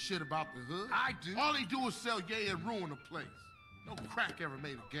give a shit about the hood. I do. All they do is sell yay and ruin the place. No crack ever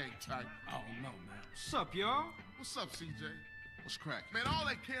made a gang type. Oh, no, man. What's up, y'all? What's up, CJ? What's crack? Man, all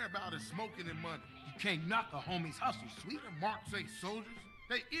they care about is smoking and money. You can't knock a homie's hustle, sweet. Them marks ain't soldiers.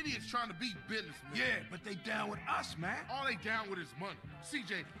 They idiots trying to be businessmen. Yeah, but they down with us, man. All they down with is money.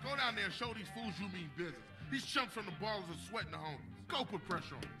 CJ, go down there and show these fools you mean business. These chumps from the ballers are sweating the homies. Go put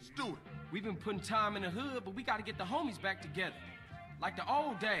pressure on them. Let's do it. We've been putting time in the hood, but we gotta get the homies back together. Like the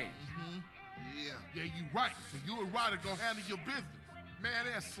old days. Yeah, you right. So you and Ryder gonna handle your business. Man,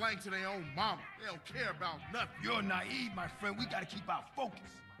 they're slang to their own mama. They don't care about nothing. You're naive, my friend. We gotta keep our focus.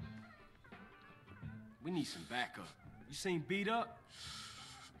 We need some backup. You seen Beat Up?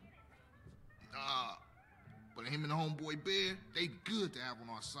 But him and the homeboy Bear, they good to have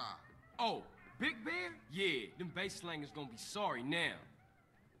on our side. Oh, Big Bear? Yeah, them bass slangers gonna be sorry now.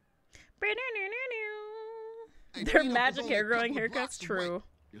 Hey, Their Beat Up magic was hair only a growing couple of haircuts, blocks true. away.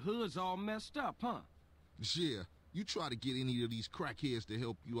 The hood's all messed up, huh? Yeah, you try to get any of these crackheads to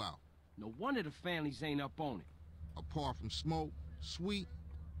help you out. No wonder the families ain't up on it. Apart from Smoke, Sweet,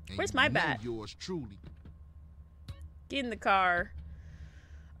 and Where's you my know bat? yours truly. Get in the car.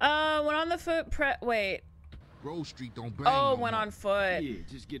 Went on the foot wait. Grove Street don't bang Oh, no went more. on foot. Yeah,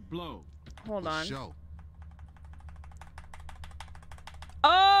 just get blown. Hold For on. sure.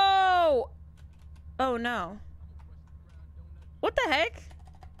 Oh! Oh no. What the heck?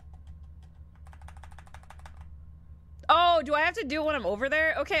 Oh, do I have to do it when I'm over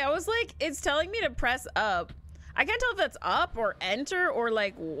there? Okay, I was like, it's telling me to press up. I can't tell if that's up or enter or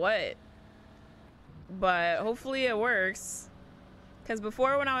like what. But hopefully it works. Because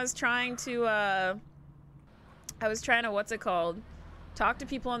before when I was trying to, what's it called? Talk to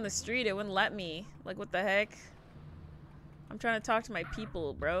people on the street, it wouldn't let me. Like, what the heck? I'm trying to talk to my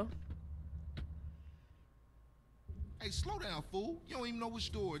people, bro. Hey, slow down, fool. You don't even know which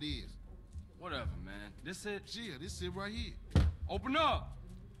store it is. Whatever, man. This it? Yeah, this it right here. Open up!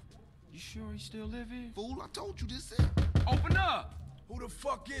 You sure he still live here? Fool, I told you this it. Open up! Who the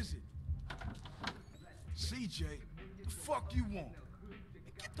fuck is it? CJ, the fuck you want?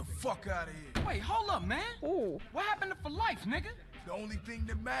 Get the fuck out of here. Wait, hold up, man. Ooh. What happened to for life, nigga? The only thing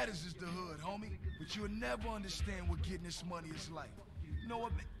that matters is the hood, homie. But you'll never understand what getting this money is like. You know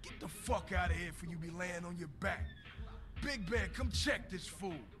what, man? Get the fuck out of here before you be laying on your back. Big Bear, come check this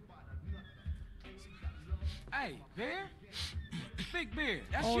fool. Hey, Bear? Big Bear,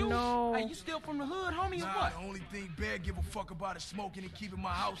 that's Oh, you? no. Hey, you still from the hood, homie, or Nah, what? the only thing Bear give a fuck about is smoking and keeping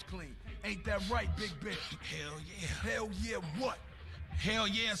my house clean. Ain't that right, Big Bear? Hell yeah. Hell yeah, what? Hell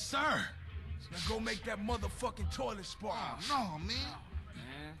yeah, sir. Now go make that motherfucking toilet spark. No, man.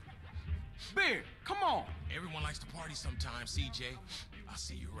 Man. Bear, come on. Everyone likes to party sometimes, CJ. I'll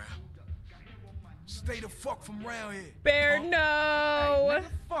see you around. Stay the fuck from around here. Bear, Hey, no! nigga,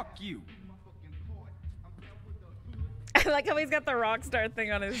 fuck you. I like how he's got the Rockstar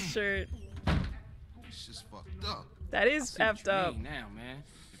thing on his shirt. It's just fucked up. That is See what effed you up. mean now, man.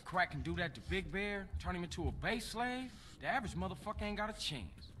 If crack can do that to Big Bear, turn him into a base slave, the average motherfucker ain't got a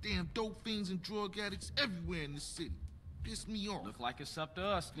chance. Damn dope fiends and drug addicts everywhere in the city. Piss me off. Look like it's up to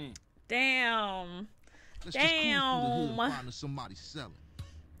us then. Damn. Let's just cruise through the hood Damn. and find somebody selling.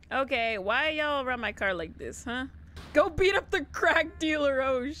 Okay, why y'all around my car like this, huh? Go beat up the crack dealer.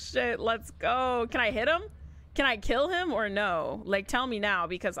 Oh shit, let's go. Can I hit him? Can I kill him or no? Like, tell me now,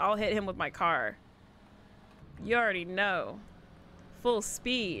 because I'll hit him with my car. You already know. Full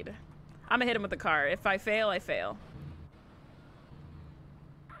speed. I'm gonna hit him with the car. If I fail, I fail.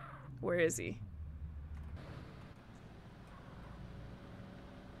 Where is he?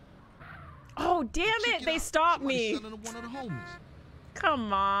 Oh, damn it! They stopped me.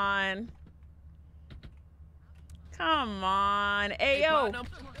 Come on. Come on. Hey, yo.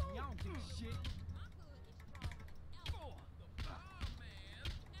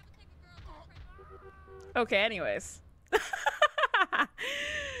 Okay, anyways.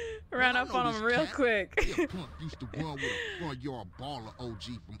 Ran up on him real quick. Yeah, punk used to run with a front yard baller OG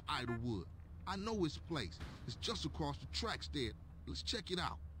from Idlewood. I know his place. It's just across the tracks there. Let's check it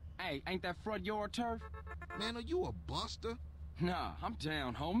out. Hey, ain't that front yard turf? Man, are you a buster? Nah, I'm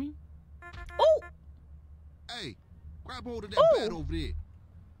down, homie. Oh! Hey, grab hold of that bat over there.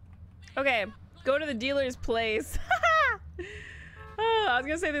 Okay, go to the dealer's place. Oh, I was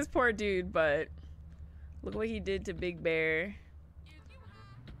gonna say this poor dude, but look what he did to Big Bear.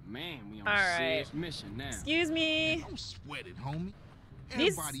 Man, we on a serious mission now. Excuse me. Man, don't sweat it, homie.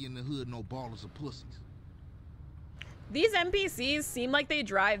 Everybody in the hood know ballers are pussies. These NPCs seem like they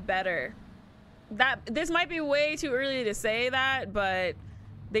drive better. This might be way too early to say that, but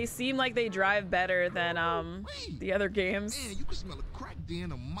they seem like they drive better than the other games. Man, you can smell a crack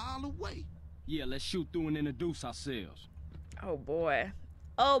den a mile away. Yeah, let's shoot through and introduce ourselves. Oh boy.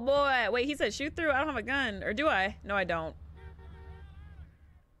 Oh boy. Wait, he said shoot through? I don't have a gun. Or do I? No, I don't.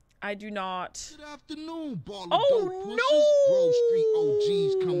 I do not. Good afternoon, baller Oh, Grove Street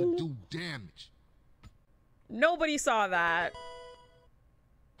OGs come to do damage. Nobody saw that.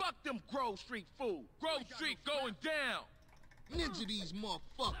 Fuck them Grove Street fools. Grove Street going down. Ninja these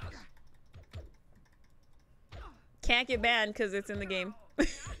motherfuckers. Can't get banned because it's in the game.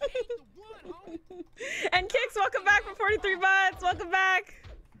 And Kicks, welcome back for 43 months. Welcome back.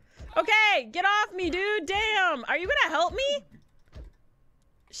 Okay, get off me, dude. Damn. Are you gonna help me?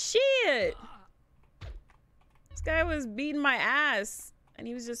 Shit. This guy was beating my ass and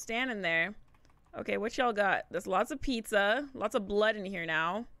he was just standing there. Okay, what y'all got? There's lots of pizza. Lots of blood in here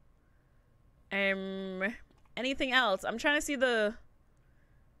now. Anything else? I'm trying to see the...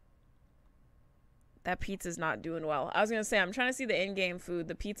 That pizza's not doing well. I was gonna say, I'm trying to see the in-game food.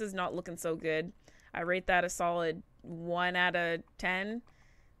 The pizza's not looking so good. I rate that a solid 1 out of 10.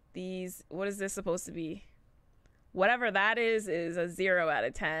 These... What is this supposed to be? Whatever that is a 0 out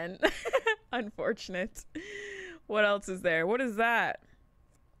of 10. Unfortunate. What else is there? What is that?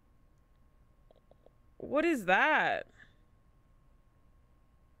 What is that?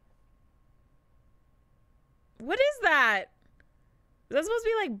 What is that? Is that supposed to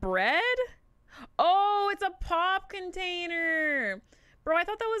be like bread? Oh, it's a pop container. Bro, I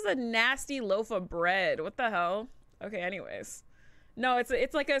thought that was a nasty loaf of bread. What the hell? Okay, anyways. No,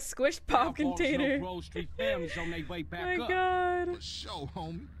 it's like a squished pop container. Grove Street families on their way back My up. God. For sure,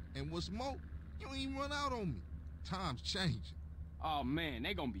 homie. And what's more, you ain't even run out on me. Time's changing. Oh man,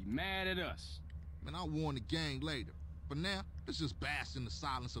 they gonna be mad at us. Man, I'll warn the gang later. For now, let's just bask in the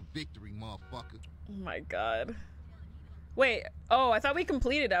silence of victory, motherfucker. Oh my God. Wait, oh, I thought we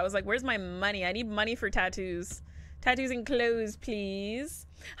completed. I was like, where's my money? I need money for tattoos. Tattoos and clothes, please.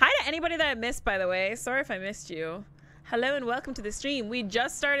 Hi to anybody that I missed, by the way. Sorry if I missed you. Hello and welcome to the stream. We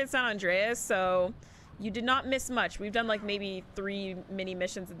just started San Andreas, so you did not miss much. We've done like maybe 3 mini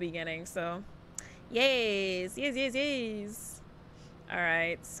missions at the beginning, so yes, yes, yes, yes. All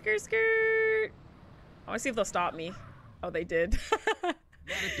right, skirt, skirt. I want to see if they'll stop me. Oh, they did. Now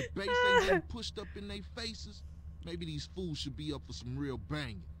that the bass ain't getting pushed up in their faces, maybe these fools should be up for some real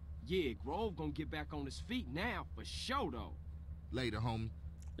banging. Yeah, Grove gonna get back on his feet now, for sure though. Later, homie.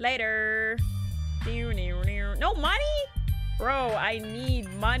 Later. No money? Bro, I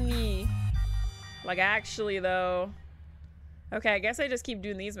need money. Like, actually, though. Okay, I guess I just keep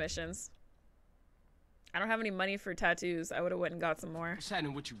doing these missions. I don't have any money for tattoos. I would have went and got some more. What's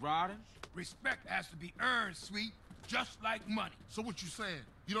happening with you, Ryder? Respect has to be earned, sweet, just like money. So what you saying?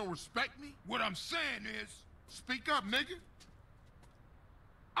 You don't respect me? What I'm saying is, Speak up, nigga.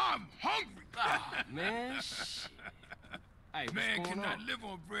 I'm hungry. Ah, man, shit. Hey, what's Man going cannot on? live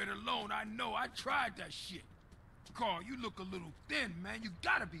on bread alone. I know. I tried that shit. Carl, you look a little thin, man. You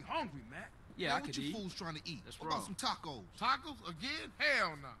gotta be hungry, man. Yeah, Man, I what could you eat. fools trying to eat? That's What about wrong. some tacos? Tacos again?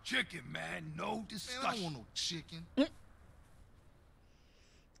 Hell no. Chicken, man. No Man, discussion. I don't want no chicken.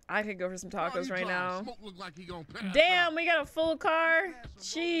 I could go for some Why tacos you right driving? now. Smoke look like he gonna pass Damn, out. we got a full car?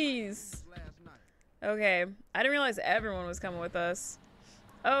 Jeez. Okay, I didn't realize everyone was coming with us.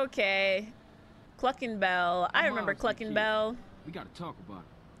 Okay. Clucking Bell. I My remember mom's the Clucking kid. Bell. We gotta talk about it.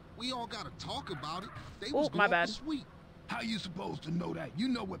 we all gotta talk about it. They Oh, was my going bad. for sweet. How you supposed to know that? You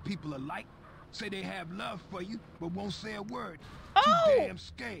know what people are like. Say they have love for you, but won't say a word. Oh! Too damn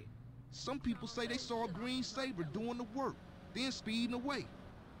scared. Some people say they saw a green Saber doing the work, then speeding away.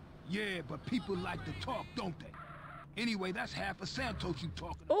 Yeah, but people like to talk, don't they? Anyway, that's half of Santos you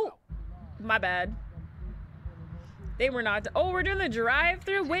talking Oh, about. my bad. They were not. Oh, we're doing the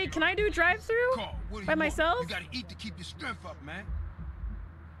drive-through. Wait, can I do drive-through Carl, what do by you want? myself? You gotta eat to keep your strength up, man.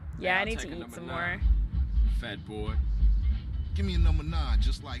 Yeah, I I'll need take to a eat number some 9. more. Fat boy. Give me a number 9,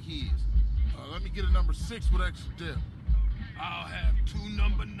 just like his. Let me get a number 6 with extra dip. I'll have 2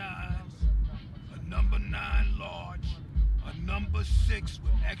 number 9s, a number 9 large, a number 6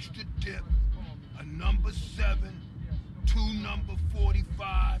 with extra dip, a number 7, 2 number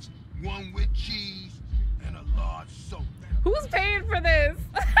 45s, 1 with cheese, and a large soda. Who's paying for this?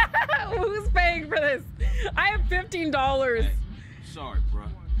 Who's paying for this? I have $15. Hey, sorry, bro.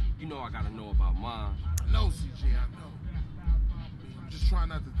 You know I gotta know about mine. I know, CJ, I know. I'm just trying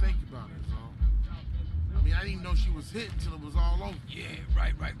not to think about it, is all. I mean, I didn't even know she was hit until it was all over. Yeah,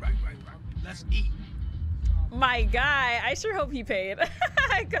 right. Let's eat. My guy, I sure hope he paid.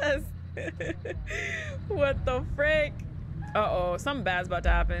 Cause what the frick? Uh-oh, something bad's about to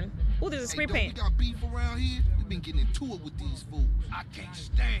happen. Oh, there's a spray Hey, paint. we got beef around here? We've been getting into it with these fools. I can't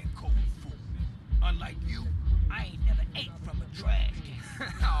stand cold food. Unlike you, I ain't never ate from a trash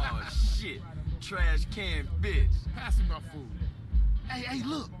can. Oh, shit. Trash can bitch. Pass me my food. Hey,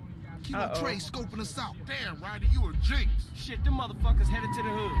 look. Kilo Uh-oh. Trey scoping us out. Damn, Ryder, you a jinx. Shit, them motherfuckers headed to the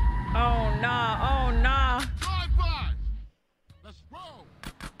hood. Oh, nah. Oh, nah. Drive by. Let's roll.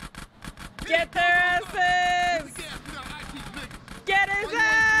 Get their asses! Yeah, we gotta like these niggas. Get his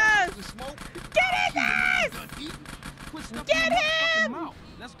ass! Get his ass! Quit stuffing Get your motherfucking him! mouth.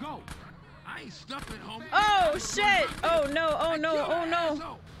 Let's go. I ain't stuffing, homie. Oh, shit! Oh, no. Oh, no. Oh,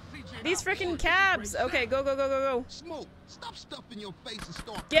 no. These freaking cabs. Okay, go. Smoke, stop stuffing your face and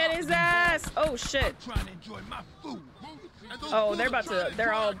start Get popping his them ass! balls. Oh, shit. Trying to enjoy my food. And those Oh, they're bullets about trying to.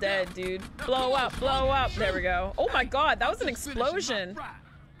 They're all dead, dude. Blow up, blow up. There we go. Oh my god, that was an explosion.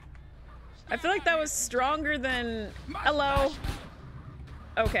 I feel like that was stronger than. Hello.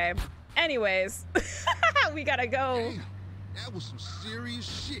 Okay. Anyways, we gotta go. Damn, that was some serious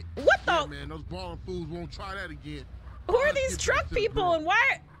shit. What Yeah, the? man, those balling fools won't try that again. Who are Let's these get back truck to the people grill. and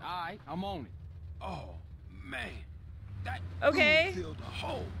why? All right, I'm on it. Oh, man. That Okay. food filled a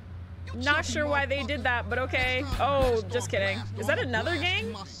hole. You Not chunky sure why they did that, but okay. Next time, Oh, I'll just start kidding. blasting Is that on another blasting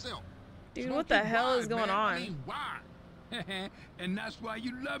gang? myself. Dude, what the hell is going I on? mean, why? And that's why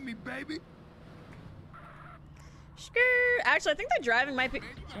you love me, baby. Actually, I think the driving might be.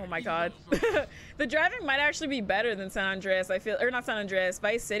 Oh my god, the driving might actually be better than San Andreas. I feel, or not San Andreas,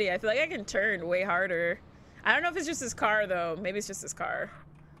 Vice City. I feel like I can turn way harder. I don't know if it's just his car though. Maybe it's just his car.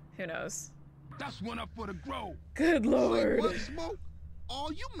 Who knows? That's one up for the Grove. Good Like lord. what, Smoke?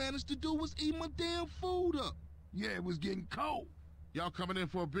 All you managed to do was eat my damn food up. Yeah, it was getting cold. Y'all coming in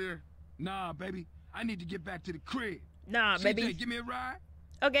for a beer? Nah, baby. I need to get back to the crib. Nah, CJ, baby. give me a ride.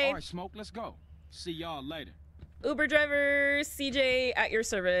 Okay. All right, Smoke, let's go. See y'all later. Uber driver CJ at your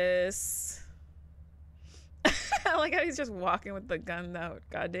service. I like how he's just walking with the gun out.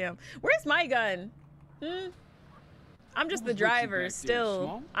 Goddamn. Where's my gun? I'm just the What was with you driver back there, still.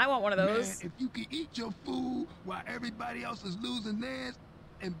 Smoke? I want one of those. Man, if you can eat your food while everybody else is losing theirs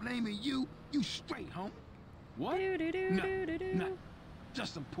and blaming you, you straight, homie. What? Nothing.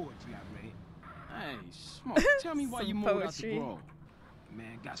 Just some poetry I read. Hey, Smoke, tell me why Some you moved out the poetry. Grove.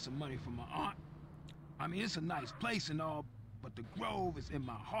 Man, got some money from my aunt. I mean, it's a nice place and all, but the Grove is in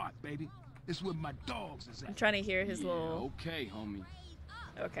my heart, baby. It's where my dogs is I'm at. trying to hear his Yeah, little. okay, homie.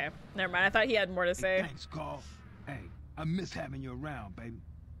 Okay, never mind. I thought he had more to say. Thanks, Carl. Hey, I miss having you around, baby.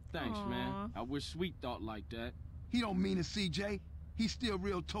 Thanks, Aw. man. I wish Sweet thought like that. He don't mean it, CJ. He's still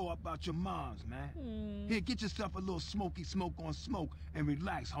real tore up about your moms, man. Here, get yourself a little smoky smoke on smoke and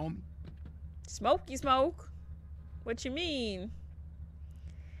relax, homie. Smoky smoke? What you mean?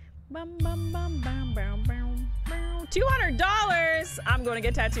 Bum, bum, bum, bum, bum, bum, bum. $200! I'm going to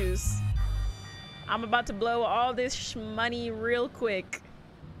get tattoos. I'm about to blow all this money real quick.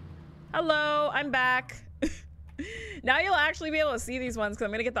 Hello, I'm back. Now you'll actually be able to see these ones because I'm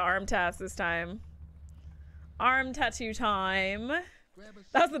going to get the arm tats this time. Arm tattoo time.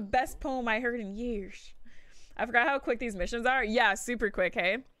 That was the best poem I heard in years. I forgot how quick these missions are. Yeah, super quick,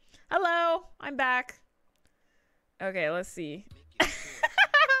 hey? Hello, I'm back. Okay, let's see.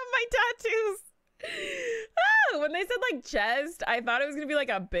 My tattoos. Oh, when they said like chest, I thought it was gonna be like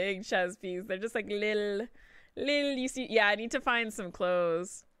a big chest piece. They're just like little, you see. Yeah, I need to find some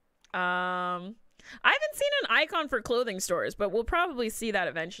clothes. I haven't seen an icon for clothing stores, but we'll probably see that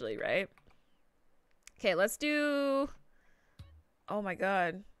eventually, right? Okay, let's do... Oh my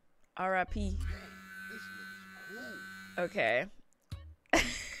god. R.I.P. Okay.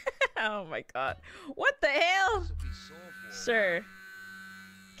 Oh my god. What the hell? Sure.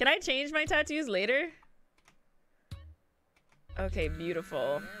 Can I change my tattoos later? Okay,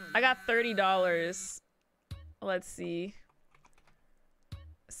 beautiful. I got $30. Let's see.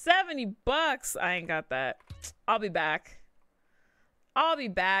 70 bucks. I ain't got that. I'll be back. I'll be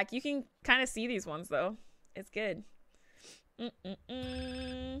back. You can kind of see these ones though. It's good.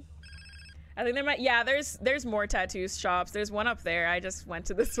 I think there might, yeah, there's more tattoo shops. There's one up there. I just went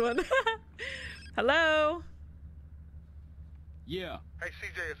to this one. Hello? Yeah. Hey,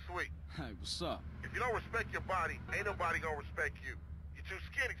 CJ, it's Sweet. Hey, what's up? If you don't respect your body, ain't nobody gonna respect you. You're too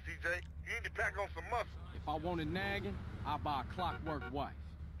skinny, CJ. You need to pack on some muscle. If I wanted nagging, I'd buy a clockwork wife.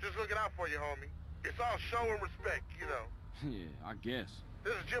 Just looking out for you, homie. It's all show and respect, you know. Yeah, I guess.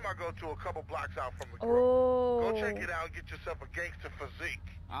 There's a gym I go to a couple blocks out from the grove. Oh. Go check it out and get yourself a gangster physique.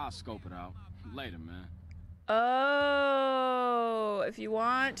 I'll scope it out. Later, man. Oh, if you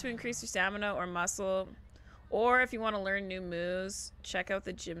want to increase your stamina or muscle, or if you want to learn new moves, check out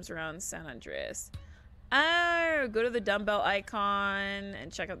the gyms around San Andreas. Oh, go to the dumbbell icon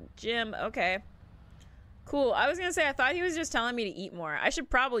and check out the gym. Okay. Cool. I was gonna say, I thought he was just telling me to eat more. I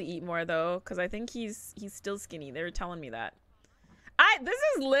should probably eat more though, because I think he's still skinny. They were telling me that. This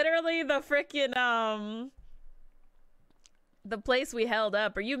is literally the freaking the place we held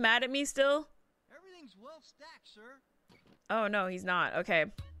up. Are you mad at me still? Everything's well stacked, sir. Oh no, he's not. Okay.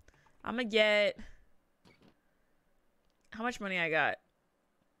 I'm gonna get... How much money I got?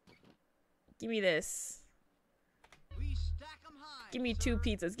 Give me this. We stack 'em high. Give me sir. 2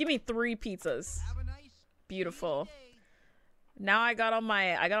 pizzas. Give me 3 pizzas. Have a nice Beautiful. day. Now I got all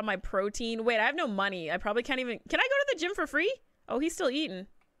my protein. Wait, I have no money. I probably can't even... Can I go to the gym for free? Oh, he's still eating.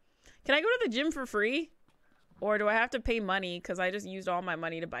 Can I go to the gym for free? Or do I have to pay money because I just used all my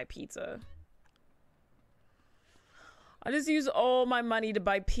money to buy pizza? I just used all my money to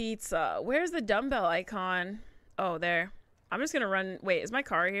buy pizza. Where's the dumbbell icon? Oh, there. I'm just gonna run... Wait, is my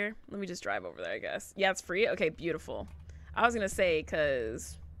car here? Let me just drive over there, I guess. Yeah, it's free? Okay, beautiful. I was gonna say,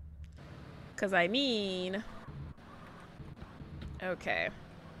 cause I mean... Okay.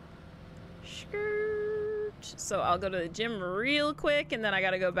 So I'll go to the gym real quick, and then I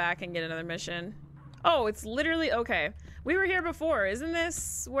gotta go back and get another mission. Oh, it's literally... Okay. We were here before. Isn't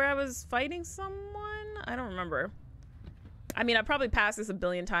this where I was fighting someone? I don't remember. I mean, I probably passed this a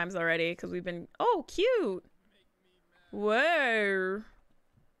billion times already, because we've been... Oh, cute! Whoa.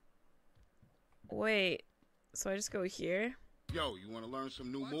 Wait. So I just go here? Yo, you want to learn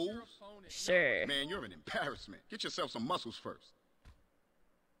some new moves? Sure. Man, you're an embarrassment. Get yourself some muscles first.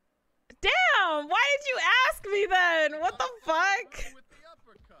 Damn! Why did you ask me then? What the fuck?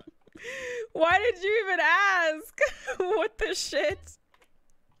 Why did you even ask? What the shit?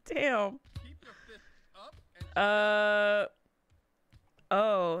 Damn.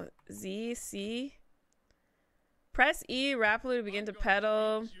 Oh. Z, C. Press E rapidly to begin to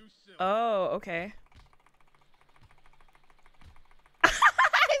pedal. Oh, okay.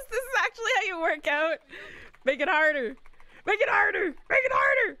 This is actually how you work out. Make it harder. Make it harder. Make it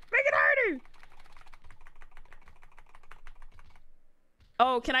harder. Make it harder.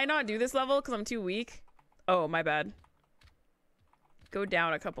 Oh, can I not do this level because I'm too weak? Oh, my bad. Go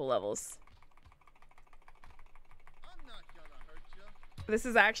down a couple levels. This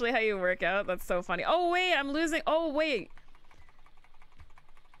is actually how you work out? That's so funny. Oh, wait, I'm losing. Oh, wait.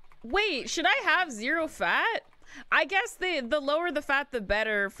 Wait, should I have 0 fat? I guess the lower the fat, the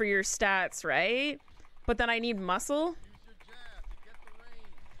better for your stats, right? But then I need muscle.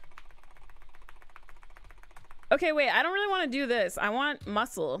 Okay, wait, I don't really want to do this. I want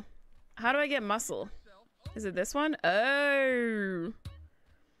muscle. How do I get muscle? Is it this one? Oh.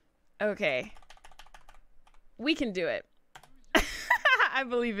 Okay. We can do it. I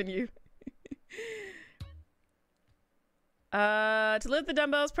believe in you. To lift the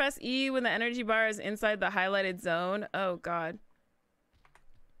dumbbells, press E when the energy bar is inside the highlighted zone. Oh, God.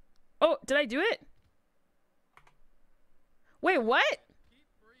 Oh, did I do it? Wait, what?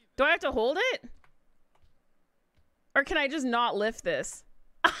 Do I have to hold it? Or can I just not lift this?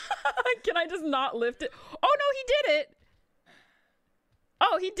 Can I just not lift it? Oh, no, he did it.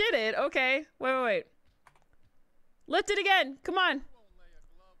 Oh, he did it. Okay. Wait. Lift it again. Come on.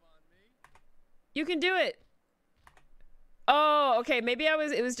 You can do it. Oh, okay. Maybe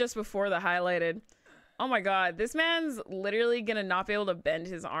it was just before the highlighted. Oh my God. This man's literally gonna not be able to bend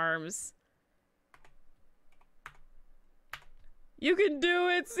his arms. You can do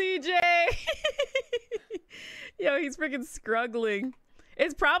it, CJ. Yo, he's freaking struggling.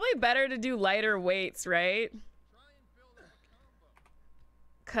 It's probably better to do lighter weights, right?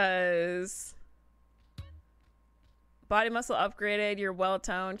 Cause body muscle upgraded, you're well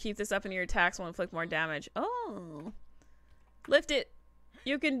toned. Keep this up and your attacks will inflict more damage. Oh. Lift it.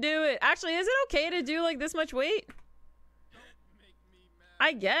 You can do it. Actually, is it okay to do like this much weight?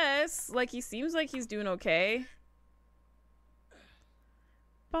 I guess. Like, he seems like he's doing okay.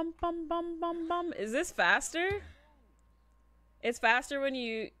 Bum, bum, bum, bum, bum. Is this faster? It's faster when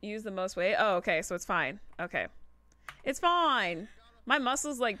you use the most weight? Oh, okay. So it's fine. Okay. It's fine. My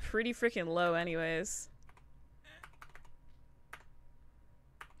muscle's like pretty freaking low anyways.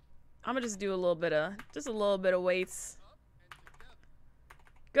 I'm gonna just do a little bit of weights.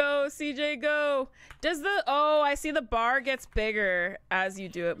 Go, CJ, go. Does the, oh, I see the bar gets bigger as you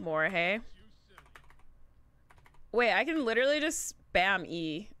do it more, hey? Wait, I can literally just spam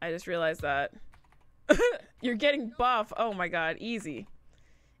E. I just realized that. You're getting buff. Oh my god, easy.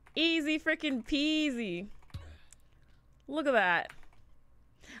 Easy freaking peasy. Look at that.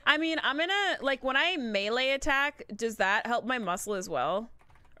 I mean, I'm gonna, like, when I melee attack, does that help my muscle as well?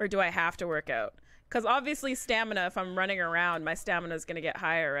 Or do I have to work out? Because obviously stamina, if I'm running around, my stamina is going to get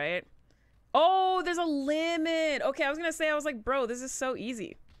higher, right? Oh, there's a limit. Okay, I was going to say, I was like, bro, this is so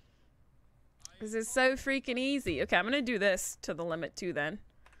easy. This is so freaking easy. Okay, I'm going to do this to the limit too then.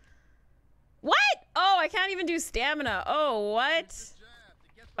 What? Oh, I can't even do stamina. Oh, what?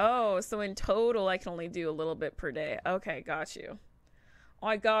 Oh, so in total, I can only do a little bit per day. Okay, got you. Oh,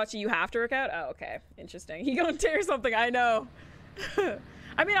 I got you. You have to work out? Oh, okay. Interesting. He gonna tear something. I know.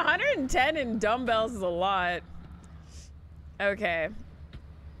 I mean, 110 in dumbbells is a lot. Okay.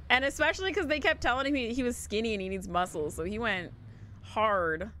 And especially because they kept telling him he was skinny and he needs muscles. So he went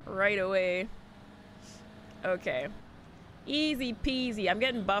hard right away. Okay. Easy peasy. I'm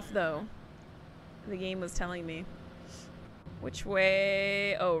getting buff, though. The game was telling me. Which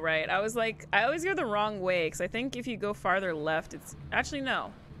way? Oh, right. I was like, I always go the wrong way. Because I think if you go farther left, it's... Actually,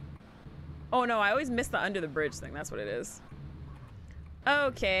 no. Oh, no. I always miss the under the bridge thing. That's what it is.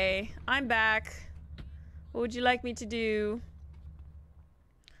 Okay, I'm back. What would you like me to do?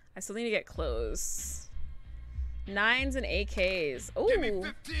 I still need to get clothes. 9s and AKs. Ooh. Give me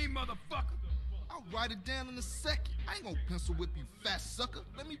 15, motherfucker. I'll write it down in a second. I ain't gonna pencil whip you, fat sucker.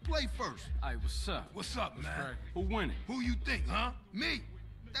 Let me play first. Hey, what's up? What's up, man? Who winning? Who you think, huh? Me.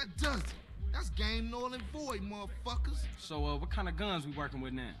 That does it. That's game null and void, motherfuckers. So, what kind of guns we working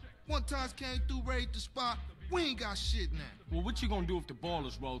with now? One time came through, raided the spot. We ain't got shit now. Well, what you gonna do if the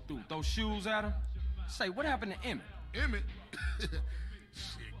ballers roll through? Throw shoes at them? Say, what happened to Emmett? Emmett? Shit,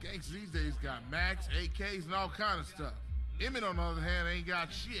 gangs these days got Max, AKs, and all kind of stuff. Emmett, on the other hand, ain't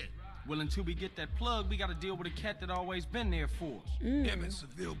got shit. Well, until we get that plug, we gotta deal with a cat that always been there for us. Emmett,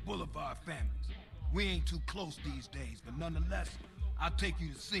 Seville Boulevard families. We ain't too close these days, but nonetheless, I'll take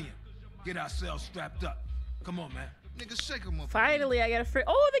you to see him. Get ourselves strapped up. Come on, man. Nigga, shake him up. Finally, I get a free...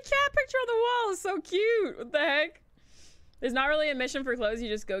 Oh, the cat picture on the wall is so cute. What the heck? There's not really a mission for clothes. You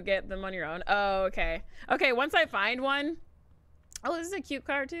just go get them on your own. Oh, okay. Okay, once I find one... Oh, this is a cute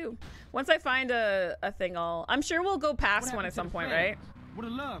car, too. Once I find a thing, I'm sure we'll go past one at some point, right? What a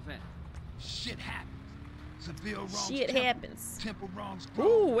love at? Shit happens. Seville wrongs Shit happens. Temple wrongs.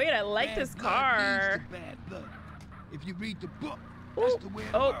 Ooh, wait, I like bad this blood car. leads to bad blood. If you read the book, that's the way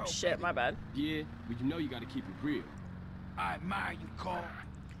of the Oh, world, shit, baby. my bad. Yeah, but you know you gotta keep it real. I admire you, Carl.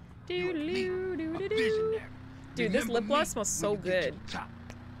 Doo-doo-doo-doo-doo. Dude, this lip gloss smells so good.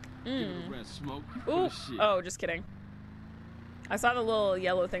 Give it a rest, smoke. Ooh. Oh, just kidding. I saw the little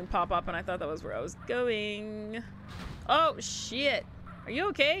yellow thing pop up and I thought that was where I was going. Oh, shit. Are you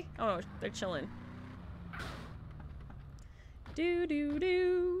okay? Oh, they're chilling.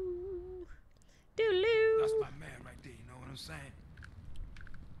 Do-do-do. Do-loo. That's my man right there, you know what I'm saying?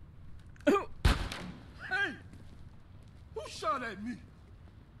 Hey! Who shot at me?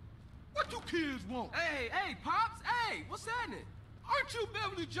 What do kids want? Hey, Pops! Hey, what's happening? Aren't you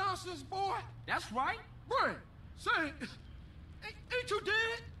Beverly Johnson's boy? That's right. Brian, say, ain't you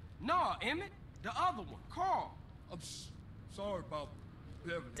dead? No, Emmett. The other one, Carl. I'm sorry about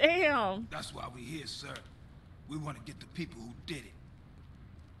Beverly. Damn. That's why we here, sir. We want to get the people who did it.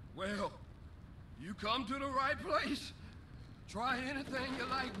 Well, you come to the right place. Try anything you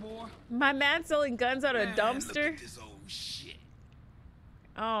like, boy. My man selling guns out of a Man, dumpster. Look at this old shit.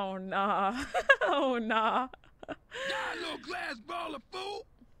 Oh, nah. Oh, nah. Die, little glass ball of fool.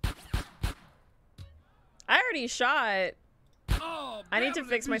 I already shot. Oh, I need to Beverly,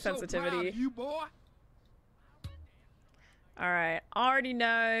 fix my we so proud sensitivity. of you, boy. Alright, already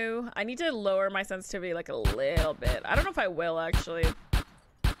know. I need to lower my sensitivity like a little bit. I don't know if I will actually.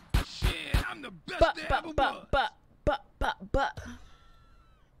 Shit, I'm the best there ever was.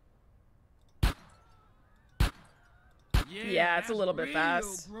 Yeah, it's a little bit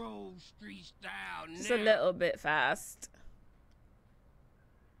fast. Grove Street style now. Just a little bit fast.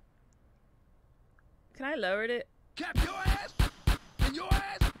 Can I lower it? Cap your ass? And your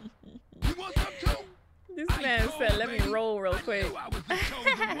ass? You want some too? This man said, let me roll real quick.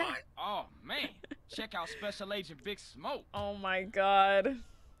 Oh, man. Check out Special Agent Big Smoke. Oh, my God.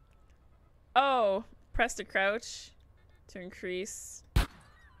 Oh, press to crouch to increase.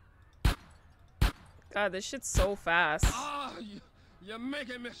 God, this shit's so fast. Oh, you're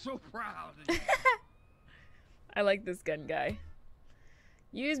making me so proud of you. I like this gun guy.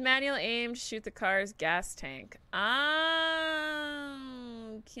 Use manual aim to shoot the car's gas tank.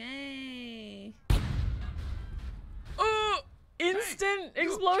 Okay. Oh, instant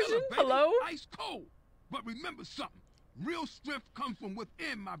explosion? Killer, hello? Ice cold. But remember something. Real strength comes from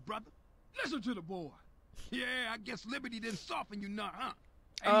within, my brother. Listen to the boy. Yeah, I guess Liberty didn't soften you none, huh?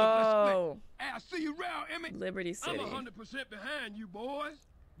 Hey, oh. Hey, I see you around, Emmett. Liberty City. I'm 100% behind you, boys.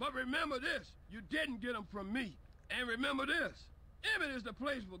 But remember this. You didn't get them from me. And remember this. Emmett is the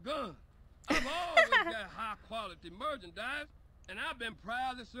place for guns. I've always got high-quality merchandise, and I've been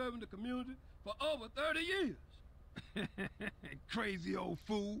proudly serving the community for over 30 years. Crazy old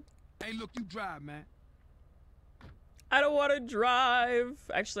fool. Hey, look, you drive, man. I don't want to drive.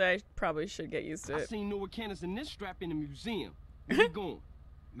 Actually, I probably should get used to it. I seen newer cannons in this strap in the museum. Where you going?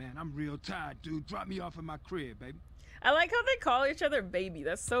 Man, I'm real tired, dude. Drop me off at my crib, baby. I like how they call each other baby.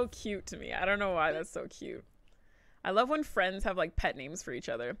 That's so cute to me. I don't know why that's so cute. I love when friends have like pet names for each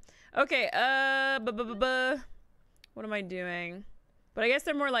other. Okay, what am I doing? But I guess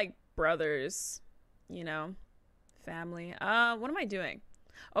they're more like brothers, you know, family. What am I doing?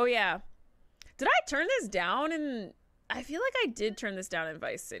 Oh yeah. Did I turn this down in... I feel like I did turn this down in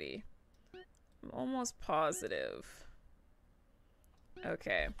Vice City. I'm almost positive.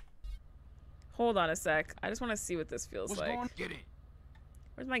 Okay. Hold on a sec. I just want to see what this feels like. Get in.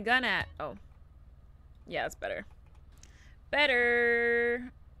 Where's my gun at? Oh. Yeah, it's better.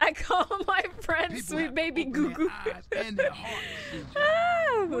 Better. I call my friend People Sweet Baby Goo Goo. Ah,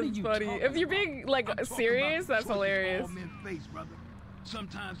 that's funny. If you're being like serious, that's hilarious.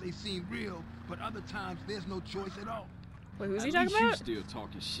 Sometimes they seem real, but other times there's no choice at all. Wait, who's he talking about? You still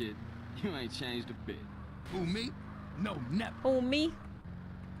talking shit. You ain't changed a bit. Who, me? No, never. Who, me?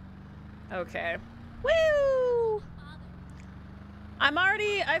 Okay. Woo!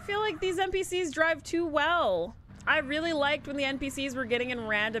 I feel like these NPCs drive too well. I really liked when the NPCs were getting in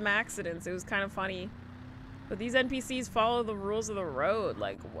random accidents. It was kind of funny. But these NPCs follow the rules of the road.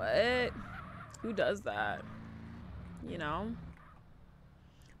 Like, what? Who does that? You know?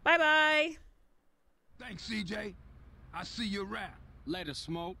 Bye-bye. Thanks, CJ. I see you around. Later,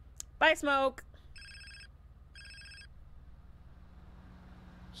 Smoke. Bye, Smoke.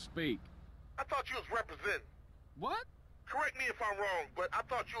 Speak. I thought you was representing. What? Correct me if I'm wrong, but I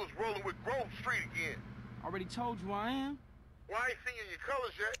thought you was rolling with Grove Street again. Already told you I am. Well, I ain't seen you in your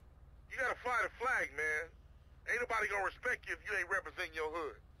colors yet. You gotta fly the flag, man. Ain't nobody gonna respect you if you ain't representing your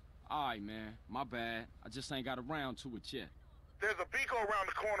hood. Alright, man. My bad. I just ain't got around to it yet. There's a Bingo around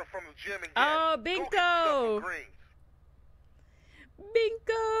the corner from the gym and Oh, Bingo!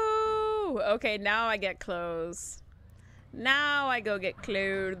 Bingo! Okay, now I get clothes. Now I go get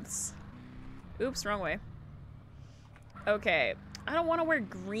clothes. Oops, wrong way. Okay. I don't want to wear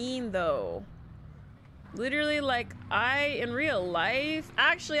green, though. Literally, like, in real life...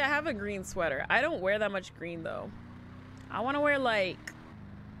 Actually, I have a green sweater. I don't wear that much green, though. I want to wear, like...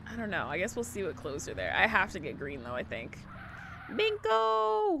 I don't know. I guess we'll see what clothes are there. I have to get green, though, I think.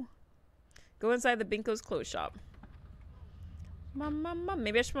 Bingo! Go inside the Binko's clothes shop.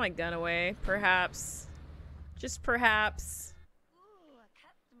 Maybe I should put my gun away. Perhaps. Just perhaps.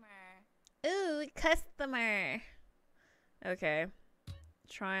 Ooh, a customer. Okay.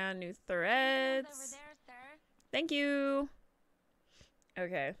 Try on new threads. Over there, sir. Thank you.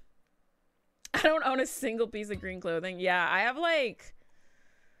 Okay. I don't own a single piece of green clothing. Yeah, I have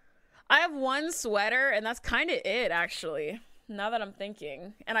one sweater and that's kind of it, actually. Now that I'm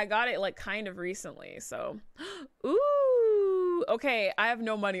thinking. And I got it like kind of recently, so. Ooh. Okay, I have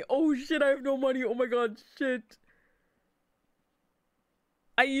no money. Oh shit, I have no money. Oh my god, shit.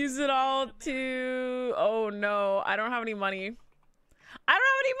 I use it all to... Oh no, I don't have any money. I don't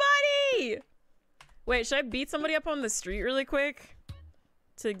have any money! Wait, should I beat somebody up on the street really quick?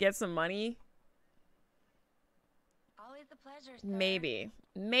 To get some money? Always a pleasure, sir. Maybe.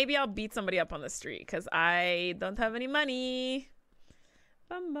 maybe I'll beat somebody up on the street because I don't have any money.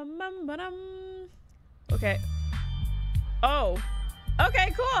 Bum, bum, bum, ba-dum. Okay. Oh.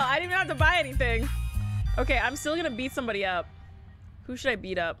 Okay, cool. I didn't even have to buy anything. Okay, I'm still gonna beat somebody up. Who should I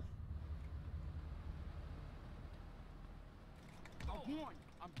beat up?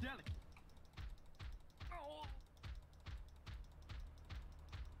 I'm delicate.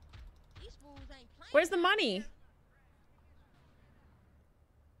 Where's the money?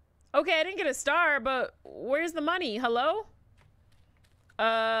 Okay, I didn't get a star, but where's the money? Hello?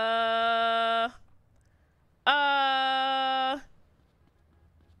 Marcus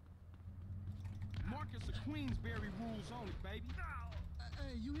of Queensberry rules only, baby.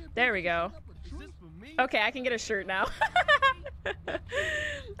 There we go. Is this for me? Okay, I can get a shirt now.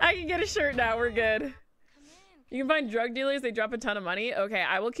 I can get a shirt now. We're good. You can find drug dealers. They drop a ton of money. Okay,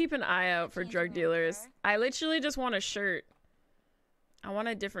 I will keep an eye out for drug dealers. I literally just want a shirt. I want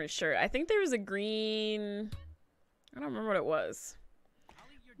a different shirt. I think there was a green... I don't remember what it was.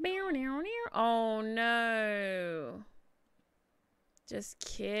 Oh, no. Just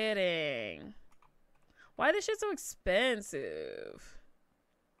kidding. Why is this shit so expensive?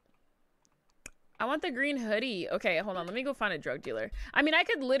 I want the green hoodie. Okay, hold on. Let me go find a drug dealer. I mean, I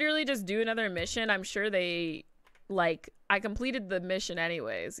could literally just do another mission. I'm sure they... Like, I completed the mission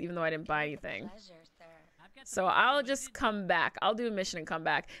anyways, even though I didn't buy anything. So I'll just come back. I'll do a mission and come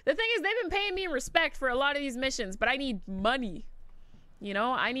back. The thing is, they've been paying me respect for a lot of these missions, but I need money. You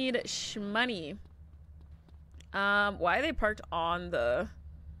know, I need shmoney. Why are they parked on the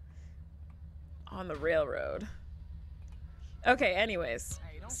railroad? Okay, anyways.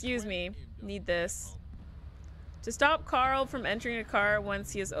 Excuse me. Need this. To stop Carl from entering a car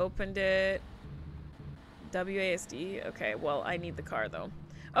once he has opened it. WASD. Okay, well, I need the car though.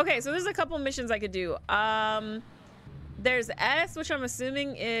 Okay, so there's a couple missions I could do. There's S, which I'm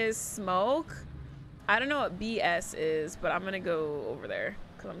assuming is smoke. I don't know what BS is, but I'm gonna go over there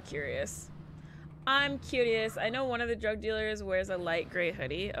because I'm curious. I'm curious. I know one of the drug dealers wears a light gray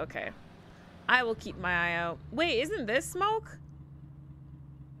hoodie. Okay. I will keep my eye out. Wait, isn't this smoke?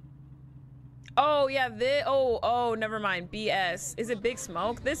 Oh, yeah, this. Oh, never mind. BS. Is it Big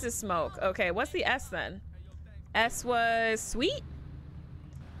Smoke? This is smoke. Okay, what's the S then? S was sweet?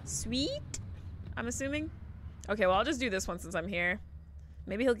 Sweet? I'm assuming. Okay, well, I'll just do this one since I'm here.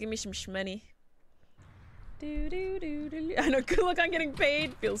 Maybe he'll give me some shmoney. I know, good luck on getting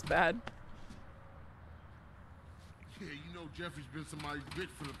paid. Feels bad. Yeah, you know Jeffrey's been somebody's bitch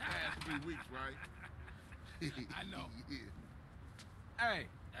for the past 3 weeks, right? I know. Yeah. Hey,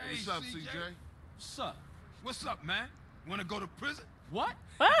 What's up, CJ? what's up? What's up, man? Wanna go to prison? What?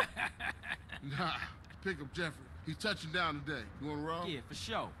 Nah, pick up Jeffrey. He's touching down today. You wanna roll? Yeah, for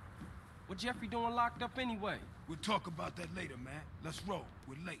sure. What Jeffrey doing locked up anyway? We'll talk about that later, man. Let's roll.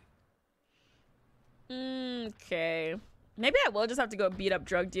 We're late. Okay. Maybe I will just have to go beat up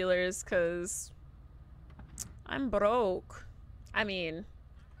drug dealers because I'm broke. I mean,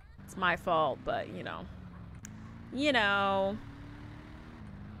 it's my fault, but you know. You know.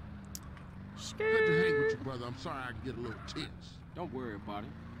 Good to hang with you, brother. I'm sorry I can get a little tense. Don't worry about it.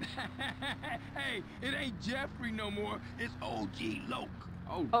 Hey, it ain't Jeffrey no more. It's OG Loke.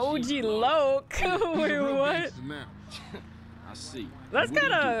 OG Loke? Wait, what? Gangster now. I see. That's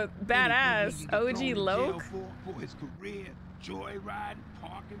kind of badass. OG Loke? For his career, joyriding,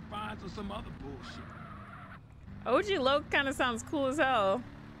 parking fines, or some other bullshit. OG Loke kind of sounds cool as hell.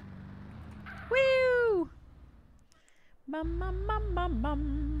 Woo! Bum, bum, bum, bum,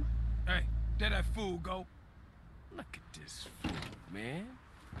 bum. Hey, there that fool go. Look at this fool, man.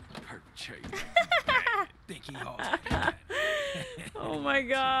 Perpetrator. Think he hard. Oh my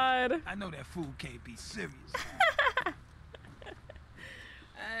god. I know that fool can't be serious.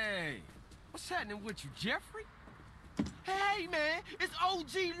 Hey, what's happening with you, Jeffrey? Hey, man, it's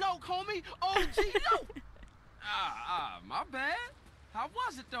OG Loke, homie. OG Loke. My bad. How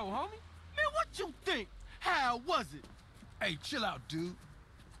was it though, homie? Man, what you think? How was it? Hey, chill out, dude.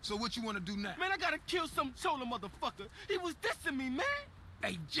 So what you want to do now? Man, I gotta kill some chola motherfucker. He was dissing me, man.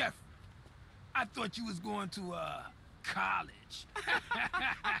 Hey, Jeff. I thought you was going to, college. Man,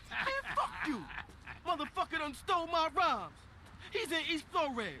 fuck you. Motherfucker done stole my rhymes. He's in East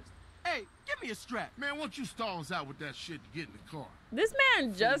Flores. Hey, give me a strap. Man, why don't you stall us out with that shit to get in the car? This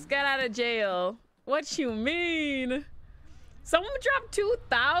man just got out of jail. What you mean? Someone dropped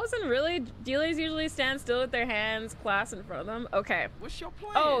 2,000? Really? Dealers usually stand still with their hands clasped in front of them? Okay. What's your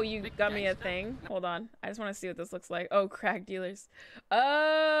plan? Oh, you Big got me a gangster? thing. Hold on. I just want to see what this looks like. Oh, crack dealers.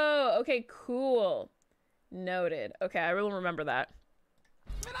 Oh, okay, cool. Noted. Okay, I will remember that.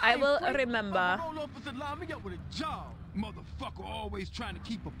 Man, I ain't will afraid. remember. I'ma roll up and line me up with a job. Motherfucker always trying to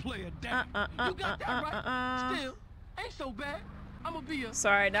keep a player down. You got that right. Still, ain't so bad. I'ma be a...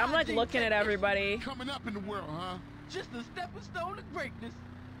 Sorry, now I'm like looking at everybody. Coming up in the world, huh? Just a stepping stone to greatness.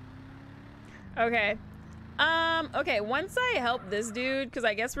 Okay. Okay, once I help this dude, because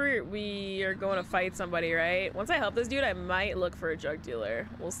I guess we are going to fight somebody, right? Once I help this dude, I might look for a drug dealer.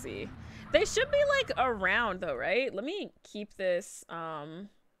 We'll see. They should be like around though, right? Let me keep this,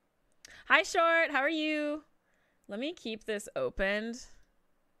 Hi Short, how are you? Let me keep this opened.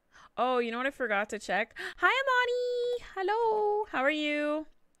 Oh, you know what I forgot to check? Hi Amani! Hello, how are you?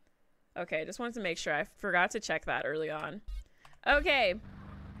 Okay, just wanted to make sure. I forgot to check that early on. Okay.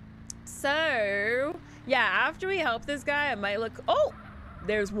 So, yeah, after we help this guy, I might look... Oh!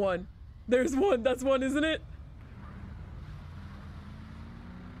 There's one. There's one. That's one, isn't it?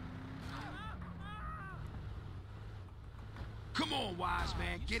 Come on, wise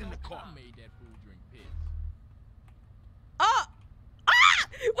man, get in the car. Made that fool drink piss. Oh! Ah!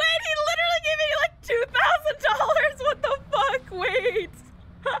 Wait, he literally gave me like $2,000. What the fuck? Wait.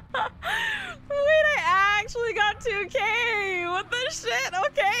 Wait, I actually got 2K. What the shit?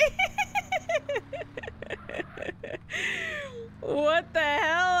 Okay. What the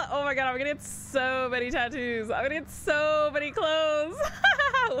hell? Oh my god, I'm gonna get so many tattoos. I'm gonna get so many clothes.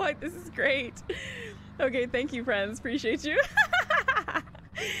 What? This is great. Okay, thank you, friends. Appreciate you.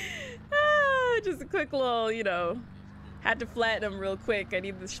 Just a quick little, you know, had to flatten them real quick. I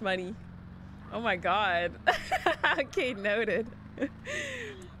need the shmoney. Oh my god. Okay, noted.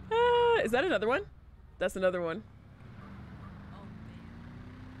 Is that another one? That's another one.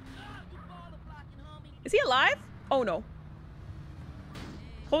 Is he alive? Oh no.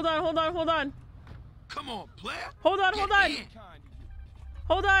 Hold on, hold on, hold on. Come on, player. Hold on, hold on.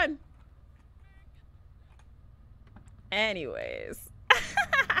 Hold on. Anyways.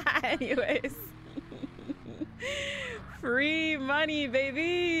 Anyways. Free money,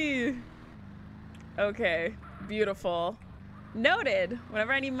 baby. Okay, beautiful. Noted.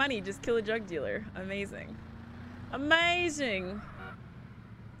 Whenever I need money, just kill a drug dealer. Amazing. Amazing.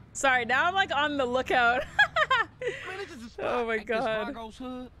 Sorry, now I'm like on the lookout. Man, this is a spot. Oh my Ain't this god. Fargo's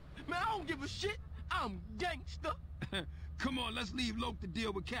hood? Man, I don't give a shit. I'm gangsta. Come on, let's leave Loke to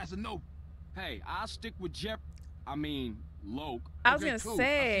deal with Casanova. Hey, I'll stick with Loke. I was Okay, gonna cool.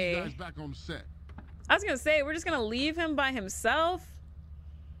 say. I'll see you guys back on the set. I was gonna say, we're just gonna leave him by himself?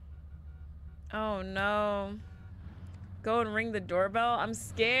 Oh no. Go and ring the doorbell? I'm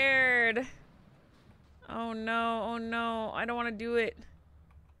scared. Oh no, oh no. I don't wanna do it.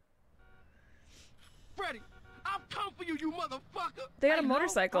 Freddy, I'll come for you, you motherfucker. They got a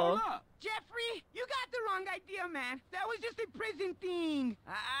motorcycle. Hold up. Jeffrey, you got the wrong idea, man. That was just a prison thing.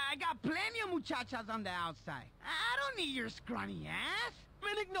 I got plenty of muchachas on the outside. I don't need your scrawny ass.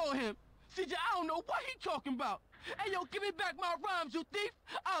 Man, ignore him. CJ, I don't know what he talking about. Hey, yo, give me back my rhymes, you thief.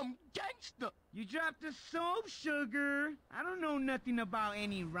 I'm gangster. You dropped the soap, sugar. I don't know nothing about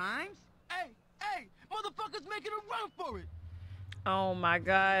any rhymes. Hey, motherfuckers making a run for it. Oh my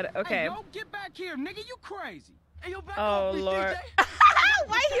god. Okay. Hey, yo, get back here, nigga. You crazy. Hey, yo, back Oh off, please, lord. CJ.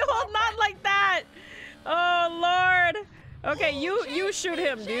 Why you holding on like that? Oh lord. Okay, you shoot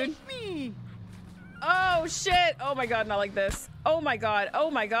him, dude. Me. Oh shit. Oh my god, not like this. Oh my god. Oh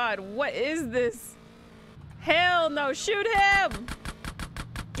my god. What is this? Hell no. Shoot him.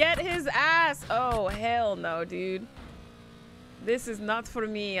 Get his ass. Oh hell no, dude. This is not for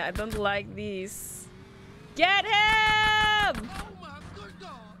me. I don't like this. Get him! Oh my good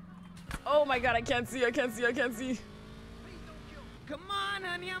God. Oh my god, I can't see. I can't see. I can't see. Come on,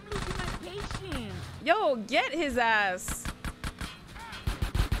 honey. I'm losing my patience. Yo, get his ass.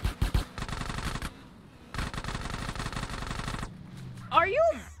 Are you?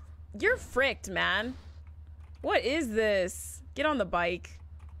 You're fricked, man. What is this? Get on the bike.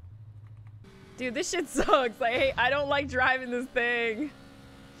 Dude, this shit sucks. I don't like driving this thing.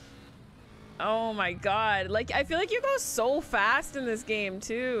 Oh my god. Like, I feel like you go so fast in this game,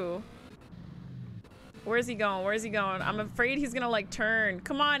 too. Where's he going? Where's he going? I'm afraid he's gonna, like, turn.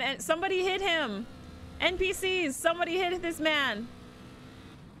 Come on, and somebody hit him. NPCs, somebody hit this man.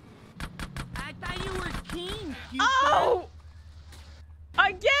 I thought you were king, Cupid. Oh!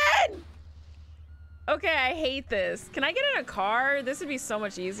 Again! Okay, I hate this. Can I get in a car? This would be so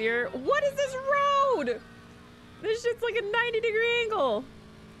much easier. What is this road? This shit's like a 90-degree angle.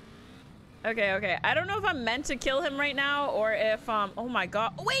 Okay, okay. I don't know if I'm meant to kill him right now or if, oh my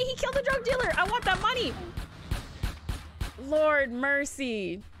god. Wait, he killed the drug dealer. I want that money. Lord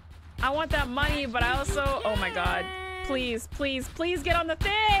mercy. I want that money, but I also, oh my god. Please, please, please get on the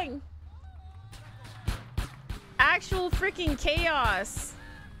thing. Actual freaking chaos.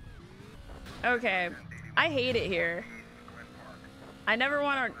 Okay. I hate it here. I never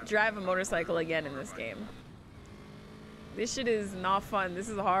want to drive a motorcycle again in this game. This shit is not fun. This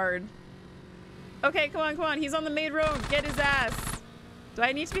is hard. Okay, come on, come on. He's on the main road. Get his ass. Do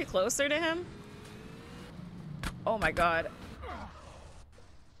I need to be closer to him? Oh my god.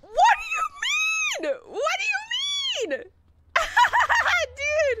 What do you mean? What do you mean?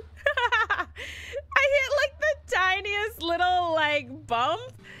 Dude. I hit like the tiniest little like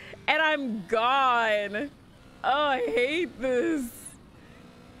bump and I'm gone. Oh, I hate this.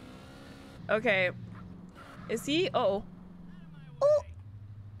 Okay. Is he? Oh. Oh.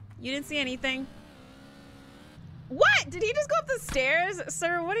 You didn't see anything. What? Did he just go up the stairs?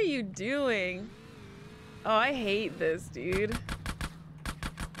 Sir, what are you doing? Oh, I hate this, dude.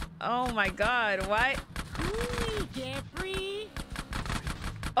 Oh my god, what? Ooh, Jeffrey.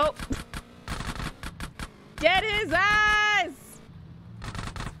 Oh. Get his ass!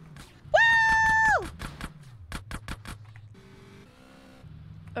 Woo!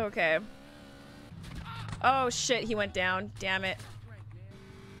 Okay. Oh shit, he went down. Damn it.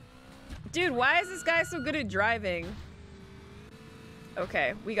 Dude, why is this guy so good at driving?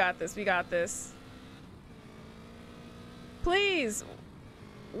 Okay, we got this, we got this. Please!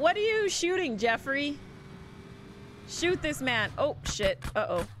 What are you shooting, Jeffrey? Shoot this man. Oh, shit.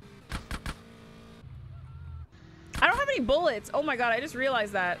 Uh-oh. I don't have any bullets. Oh my god, I just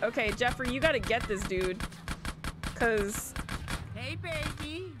realized that. Okay, Jeffrey, you gotta get this dude. Cause... Hey,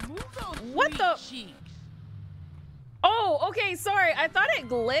 baby. Move those what the... cheeks. Oh, okay, sorry. I thought it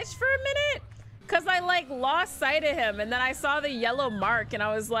glitched for a minute. Cause I, like, lost sight of him. And then I saw the yellow mark. And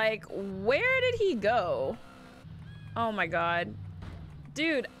I was like, where did he go? Oh my god.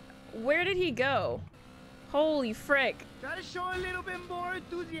 Dude, where did he go? Holy frick. Try to show a little bit more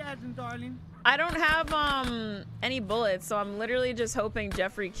enthusiasm, darling. I don't have any bullets, so I'm literally just hoping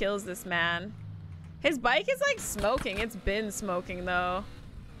Jeffrey kills this man. His bike is like smoking. It's been smoking though.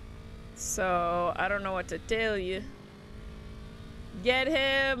 So I don't know what to tell you. Get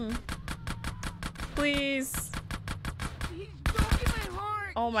him. Please. He's broken my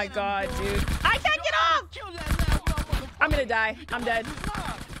heart. Oh my god, dude. I can't get off! I'm gonna die. I'm dead.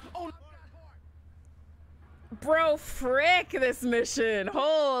 Bro, frick this mission.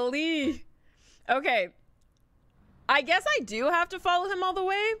 Holy. Okay. I guess I do have to follow him all the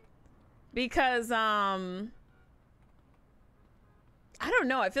way. Because, I don't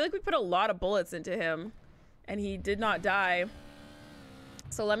know. I feel like we put a lot of bullets into him. And he did not die.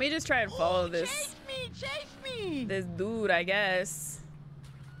 So let me just try and follow this. Chase me! Chase me! This dude, I guess.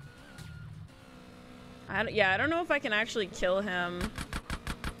 Yeah, I don't know if I can actually kill him.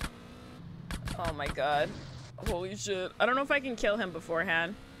 Oh my god. Holy shit. I don't know if I can kill him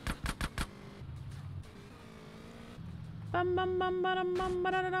beforehand. Oh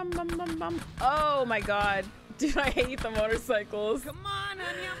my god. Dude, I hate the motorcycles. Come on,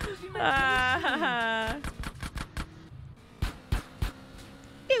 honey, I'm losing my patience.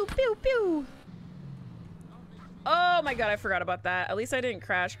 Pew, pew, pew. Oh my god, I forgot about that. At least I didn't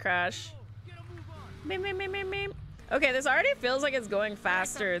crash. Beam, beam, beam, beam, beam. Okay, this already feels like it's going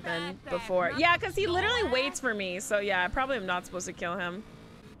faster than before. Yeah, because he literally waits for me. So yeah, I probably am not supposed to kill him.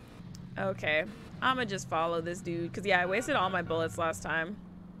 Okay, I'm gonna just follow this dude. Because yeah, I wasted all my bullets last time.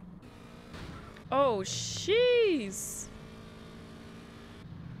 Oh, jeez.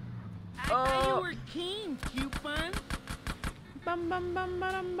 I thought you were king, coupon. Bum, bum, bum,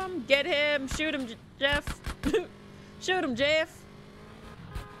 bum, bum. Get him. Shoot him, Jeff. Shoot him, Jeff.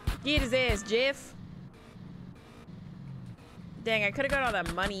 Get his ass, Jeff. Dang, I could have got all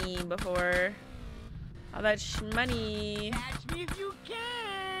that money before. All that money. Catch me if you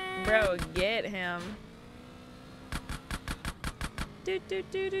can. Bro, get him. Do, do,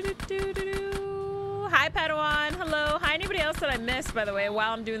 do, do, do, do, do. Hi, Padawan. Hello. Hi, anybody else that I missed, by the way,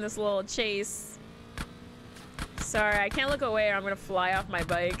 while I'm doing this little chase. Sorry, I can't look away or I'm going to fly off my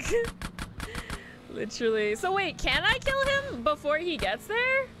bike. Literally. So wait, can I kill him before he gets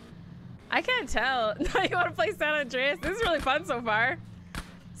there? I can't tell. Now you want to play San Andreas? This is really fun so far.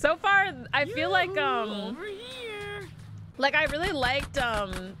 So far, I feel like over here. Like I really liked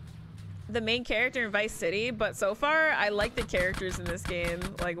the main character in Vice City, but so far I like the characters in this game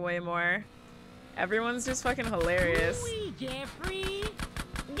like way more. Everyone's just fucking hilarious. Ooh, Jeffrey.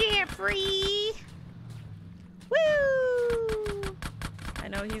 Jeffrey. Woo! I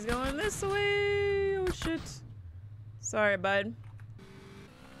know he's going this way. Oh shit. Sorry, bud.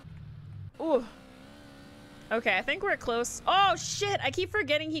 Ooh. Okay, I think we're close. Oh shit, I keep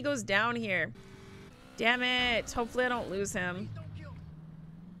forgetting he goes down here. Damn it. Hopefully I don't lose him.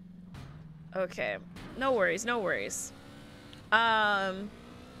 Okay. No worries, no worries. What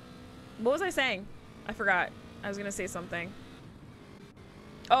was I saying? I forgot. I was gonna say something.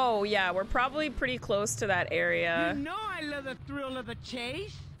 Oh, yeah, we're probably pretty close to that area. You know I love the thrill of the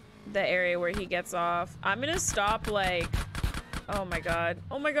chase. The area where he gets off. I'm gonna stop, like... Oh my god.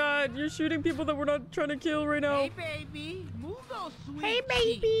 Oh my god, you're shooting people that we're not trying to kill right now. Hey, baby. Move those sweet Hey,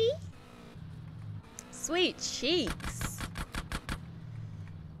 baby. Sweet cheeks.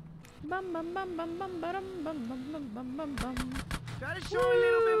 Bum, bum, bum, bum, bum, bum, bum, bum, bum, bum, bum. Try to show a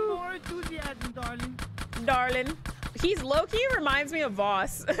little bit more enthusiasm, darling. Darling. He's low-key reminds me of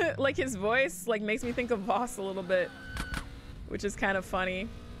Voss. Like, his voice, like, makes me think of Voss a little bit. Which is kind of funny.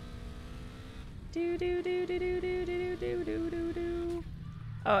 Do do do do do do do do do do do.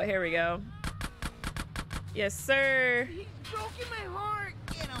 Oh, here we go. Yes, sir. He's broken my heart.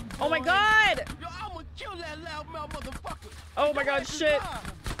 Get him, boy. Oh my god! Yo, I'm gonna kill that loudmouth motherfucker. Oh my god, shit. Oh,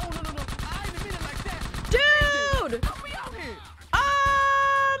 no, no, no. I ain't mean it like that. Dude! Help me out here.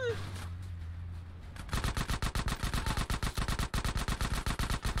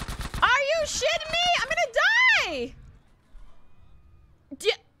 Are you shitting me? I'm gonna die!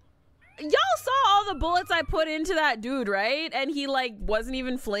 Y'all saw all the bullets I put into that dude, right? And he, like, wasn't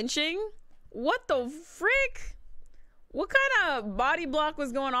even flinching? What the frick? What kind of body block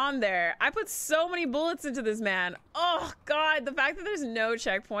was going on there? I put so many bullets into this man. Oh, God. The fact that there's no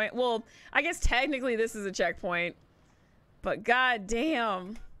checkpoint. Well, I guess technically this is a checkpoint. But god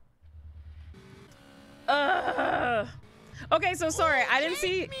damn. Okay, so sorry. I didn't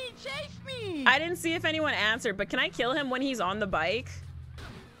see... Chase me! I didn't see if anyone answered, but can I kill him when he's on the bike?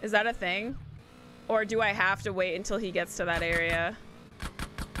 Is that a thing? Or do I have to wait until he gets to that area?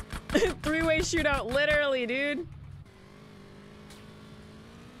 Three-way shootout, literally, dude.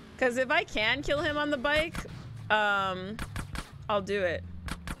 Because if I can kill him on the bike, I'll do it.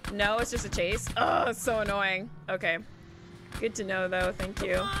 No, it's just a chase. Oh, it's so annoying. Okay. Good to know, though. Thank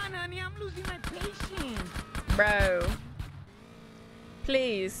you. Come on, honey. I'm losing my patience. Bro.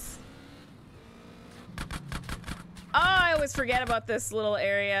 Please. Oh, I always forget about this little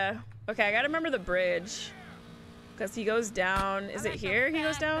area. Okay, I gotta remember the bridge. Because he goes down. Is it here he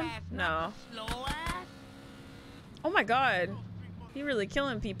goes down? No. Oh my god. He really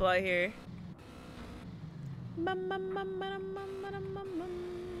killing people out here. I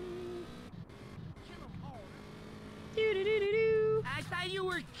thought you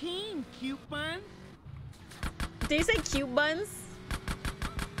were king, cute buns. Did you say cute buns?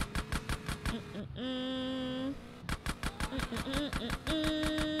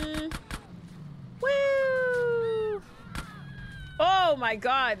 Woo! Oh my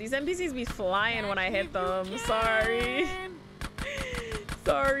god, these NPCs be flying when I hit them. Sorry.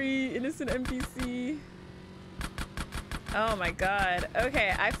 Sorry, innocent NPC. Oh my god.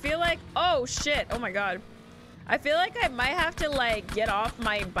 Okay, I feel like... Oh shit, oh my god. I feel like I might have to, like, get off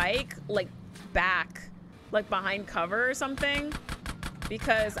my bike, like, back. Like, behind cover or something.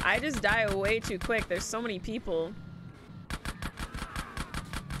 Because I just die way too quick. There's so many people.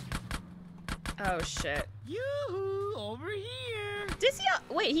 Oh, shit. Yoo-hoo, over here. Does he...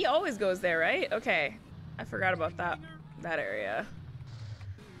 Wait, he always goes there, right? Okay. I forgot about that area.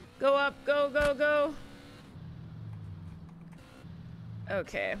 Go up, go, go, go.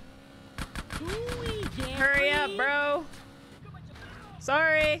 Okay. Hurry up, bro.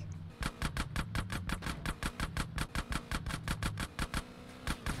 Sorry.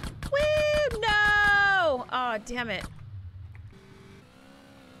 Woo! No! Oh, damn it.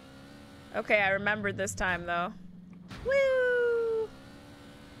 Okay, I remembered this time, though. Woo!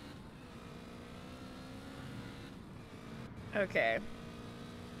 Okay.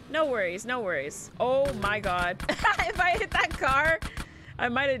 No worries, no worries. Oh my god. If I hit that car, I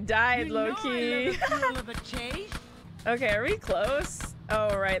might have died, low-key. Okay, are we close?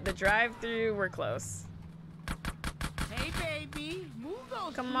 Oh, right, the drive-thru, we're close. Hey, baby, move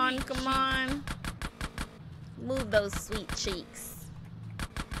those Come on, sweet come cheeks. on. Move those sweet cheeks.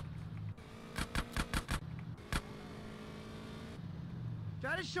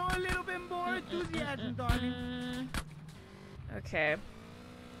 Try to show a little bit more enthusiasm, darling. Okay.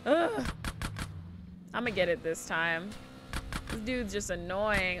 Ugh. I'm gonna get it this time. This dude's just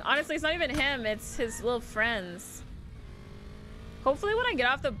annoying. Honestly, it's not even him. It's his little friends. Hopefully when I get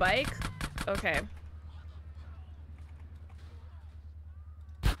off the bike... Okay.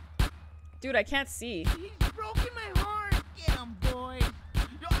 Dude, I can't see. He's broken my heart. Get him, boy.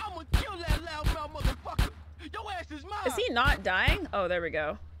 Yo, I'm gonna kill that loudmouth motherfucker. Your ass is mine. Is he not dying? Oh, there we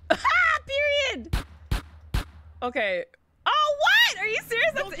go. Period! Okay. Oh, what? Are you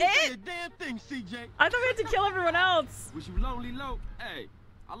serious? That's it? A damn thing, CJ. I thought we had to kill everyone else. Was you lonely, low? Hey,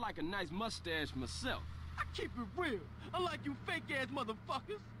 I like a nice mustache myself. I keep it real. Unlike you fake-ass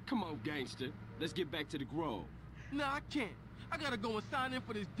motherfuckers. Come on, gangster. Let's get back to the Grove. No, I can't. I gotta go and sign in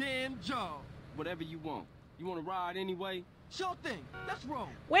for this damn job. Whatever you want. You want to ride anyway? Sure thing. Let's roll.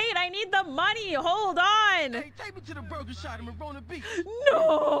 Wait, I need the money. Hold on. Hey, take me to the burger shop in Marona Beach.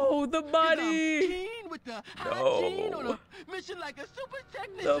 No, the money. I'm keen with the hygiene on a mission like a super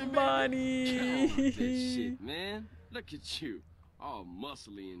technician, The money. Get on with that shit, man. Look at you. All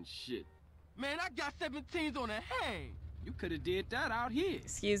muscly and shit. Man, I got 17s on a hang. You could have did that out here.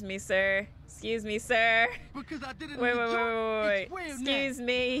 Excuse me, sir. Excuse me, sir. Because I did it Wait, in the wait, joint. wait, wait. It's Excuse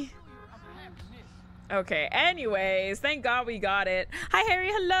me. Okay, anyways, thank God we got it. Hi, Harry.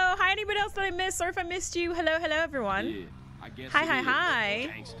 Hello. Hi, anybody else that I missed? Sorry if I missed you. Hello, hello, everyone. Yeah, I guess Hi, hi, hi.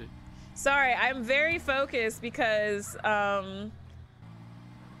 Gangster. Sorry, I'm very focused because, I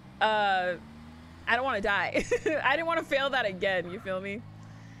don't want to die. I didn't want to fail that again. You feel me?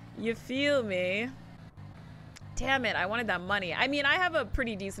 You feel me? Damn it, I wanted that money. I mean, I have a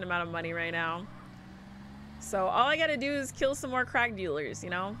pretty decent amount of money right now. So all I gotta do is kill some more crack dealers, you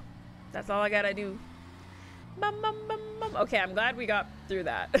know? That's all I gotta do. Bum, bum, bum, bum. Okay, I'm glad we got through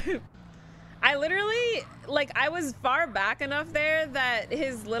that. I literally, like, I was far back enough there that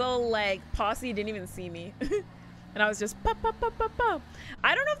his little, like, posse didn't even see me. And I was just pop, pop, pop, pop, pop.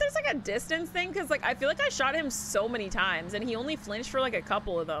 I don't know if there's, like, a distance thing, because, like, I feel like I shot him so many times, and he only flinched for, like, a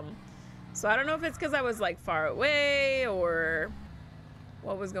couple of them. So I don't know if it's because I was, like, far away, or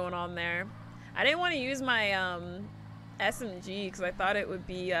what was going on there. I didn't want to use my, SMG, because I thought it would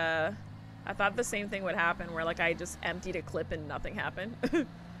be, I thought the same thing would happen, where, like, I just emptied a clip and nothing happened.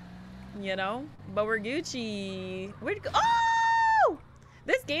 You know? But we're Gucci. Where'd it go? Oh!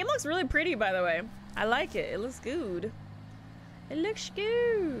 This game looks really pretty, by the way. I like it. It looks good. It looks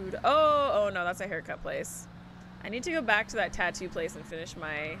good. Oh, no, that's a haircut place. I need to go back to that tattoo place and finish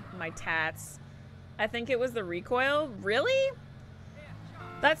my tats. I think it was the recoil. Really?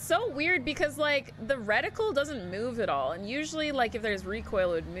 That's so weird because, like, the reticle doesn't move at all. And usually, like, if there's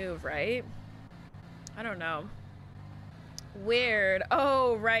recoil, it would move, right? I don't know. Weird.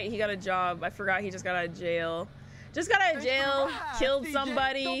 Oh, right. He got a job. I forgot he just got out of jail. Just got out of jail. Killed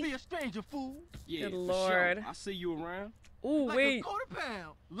somebody. Don't be a stranger, fool. Yeah, good Lord. Sure. I'll see you around. Ooh, like wait. a quarter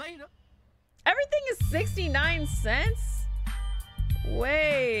pound. Later. Everything is 69 cents?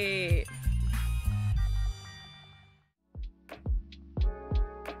 Wait.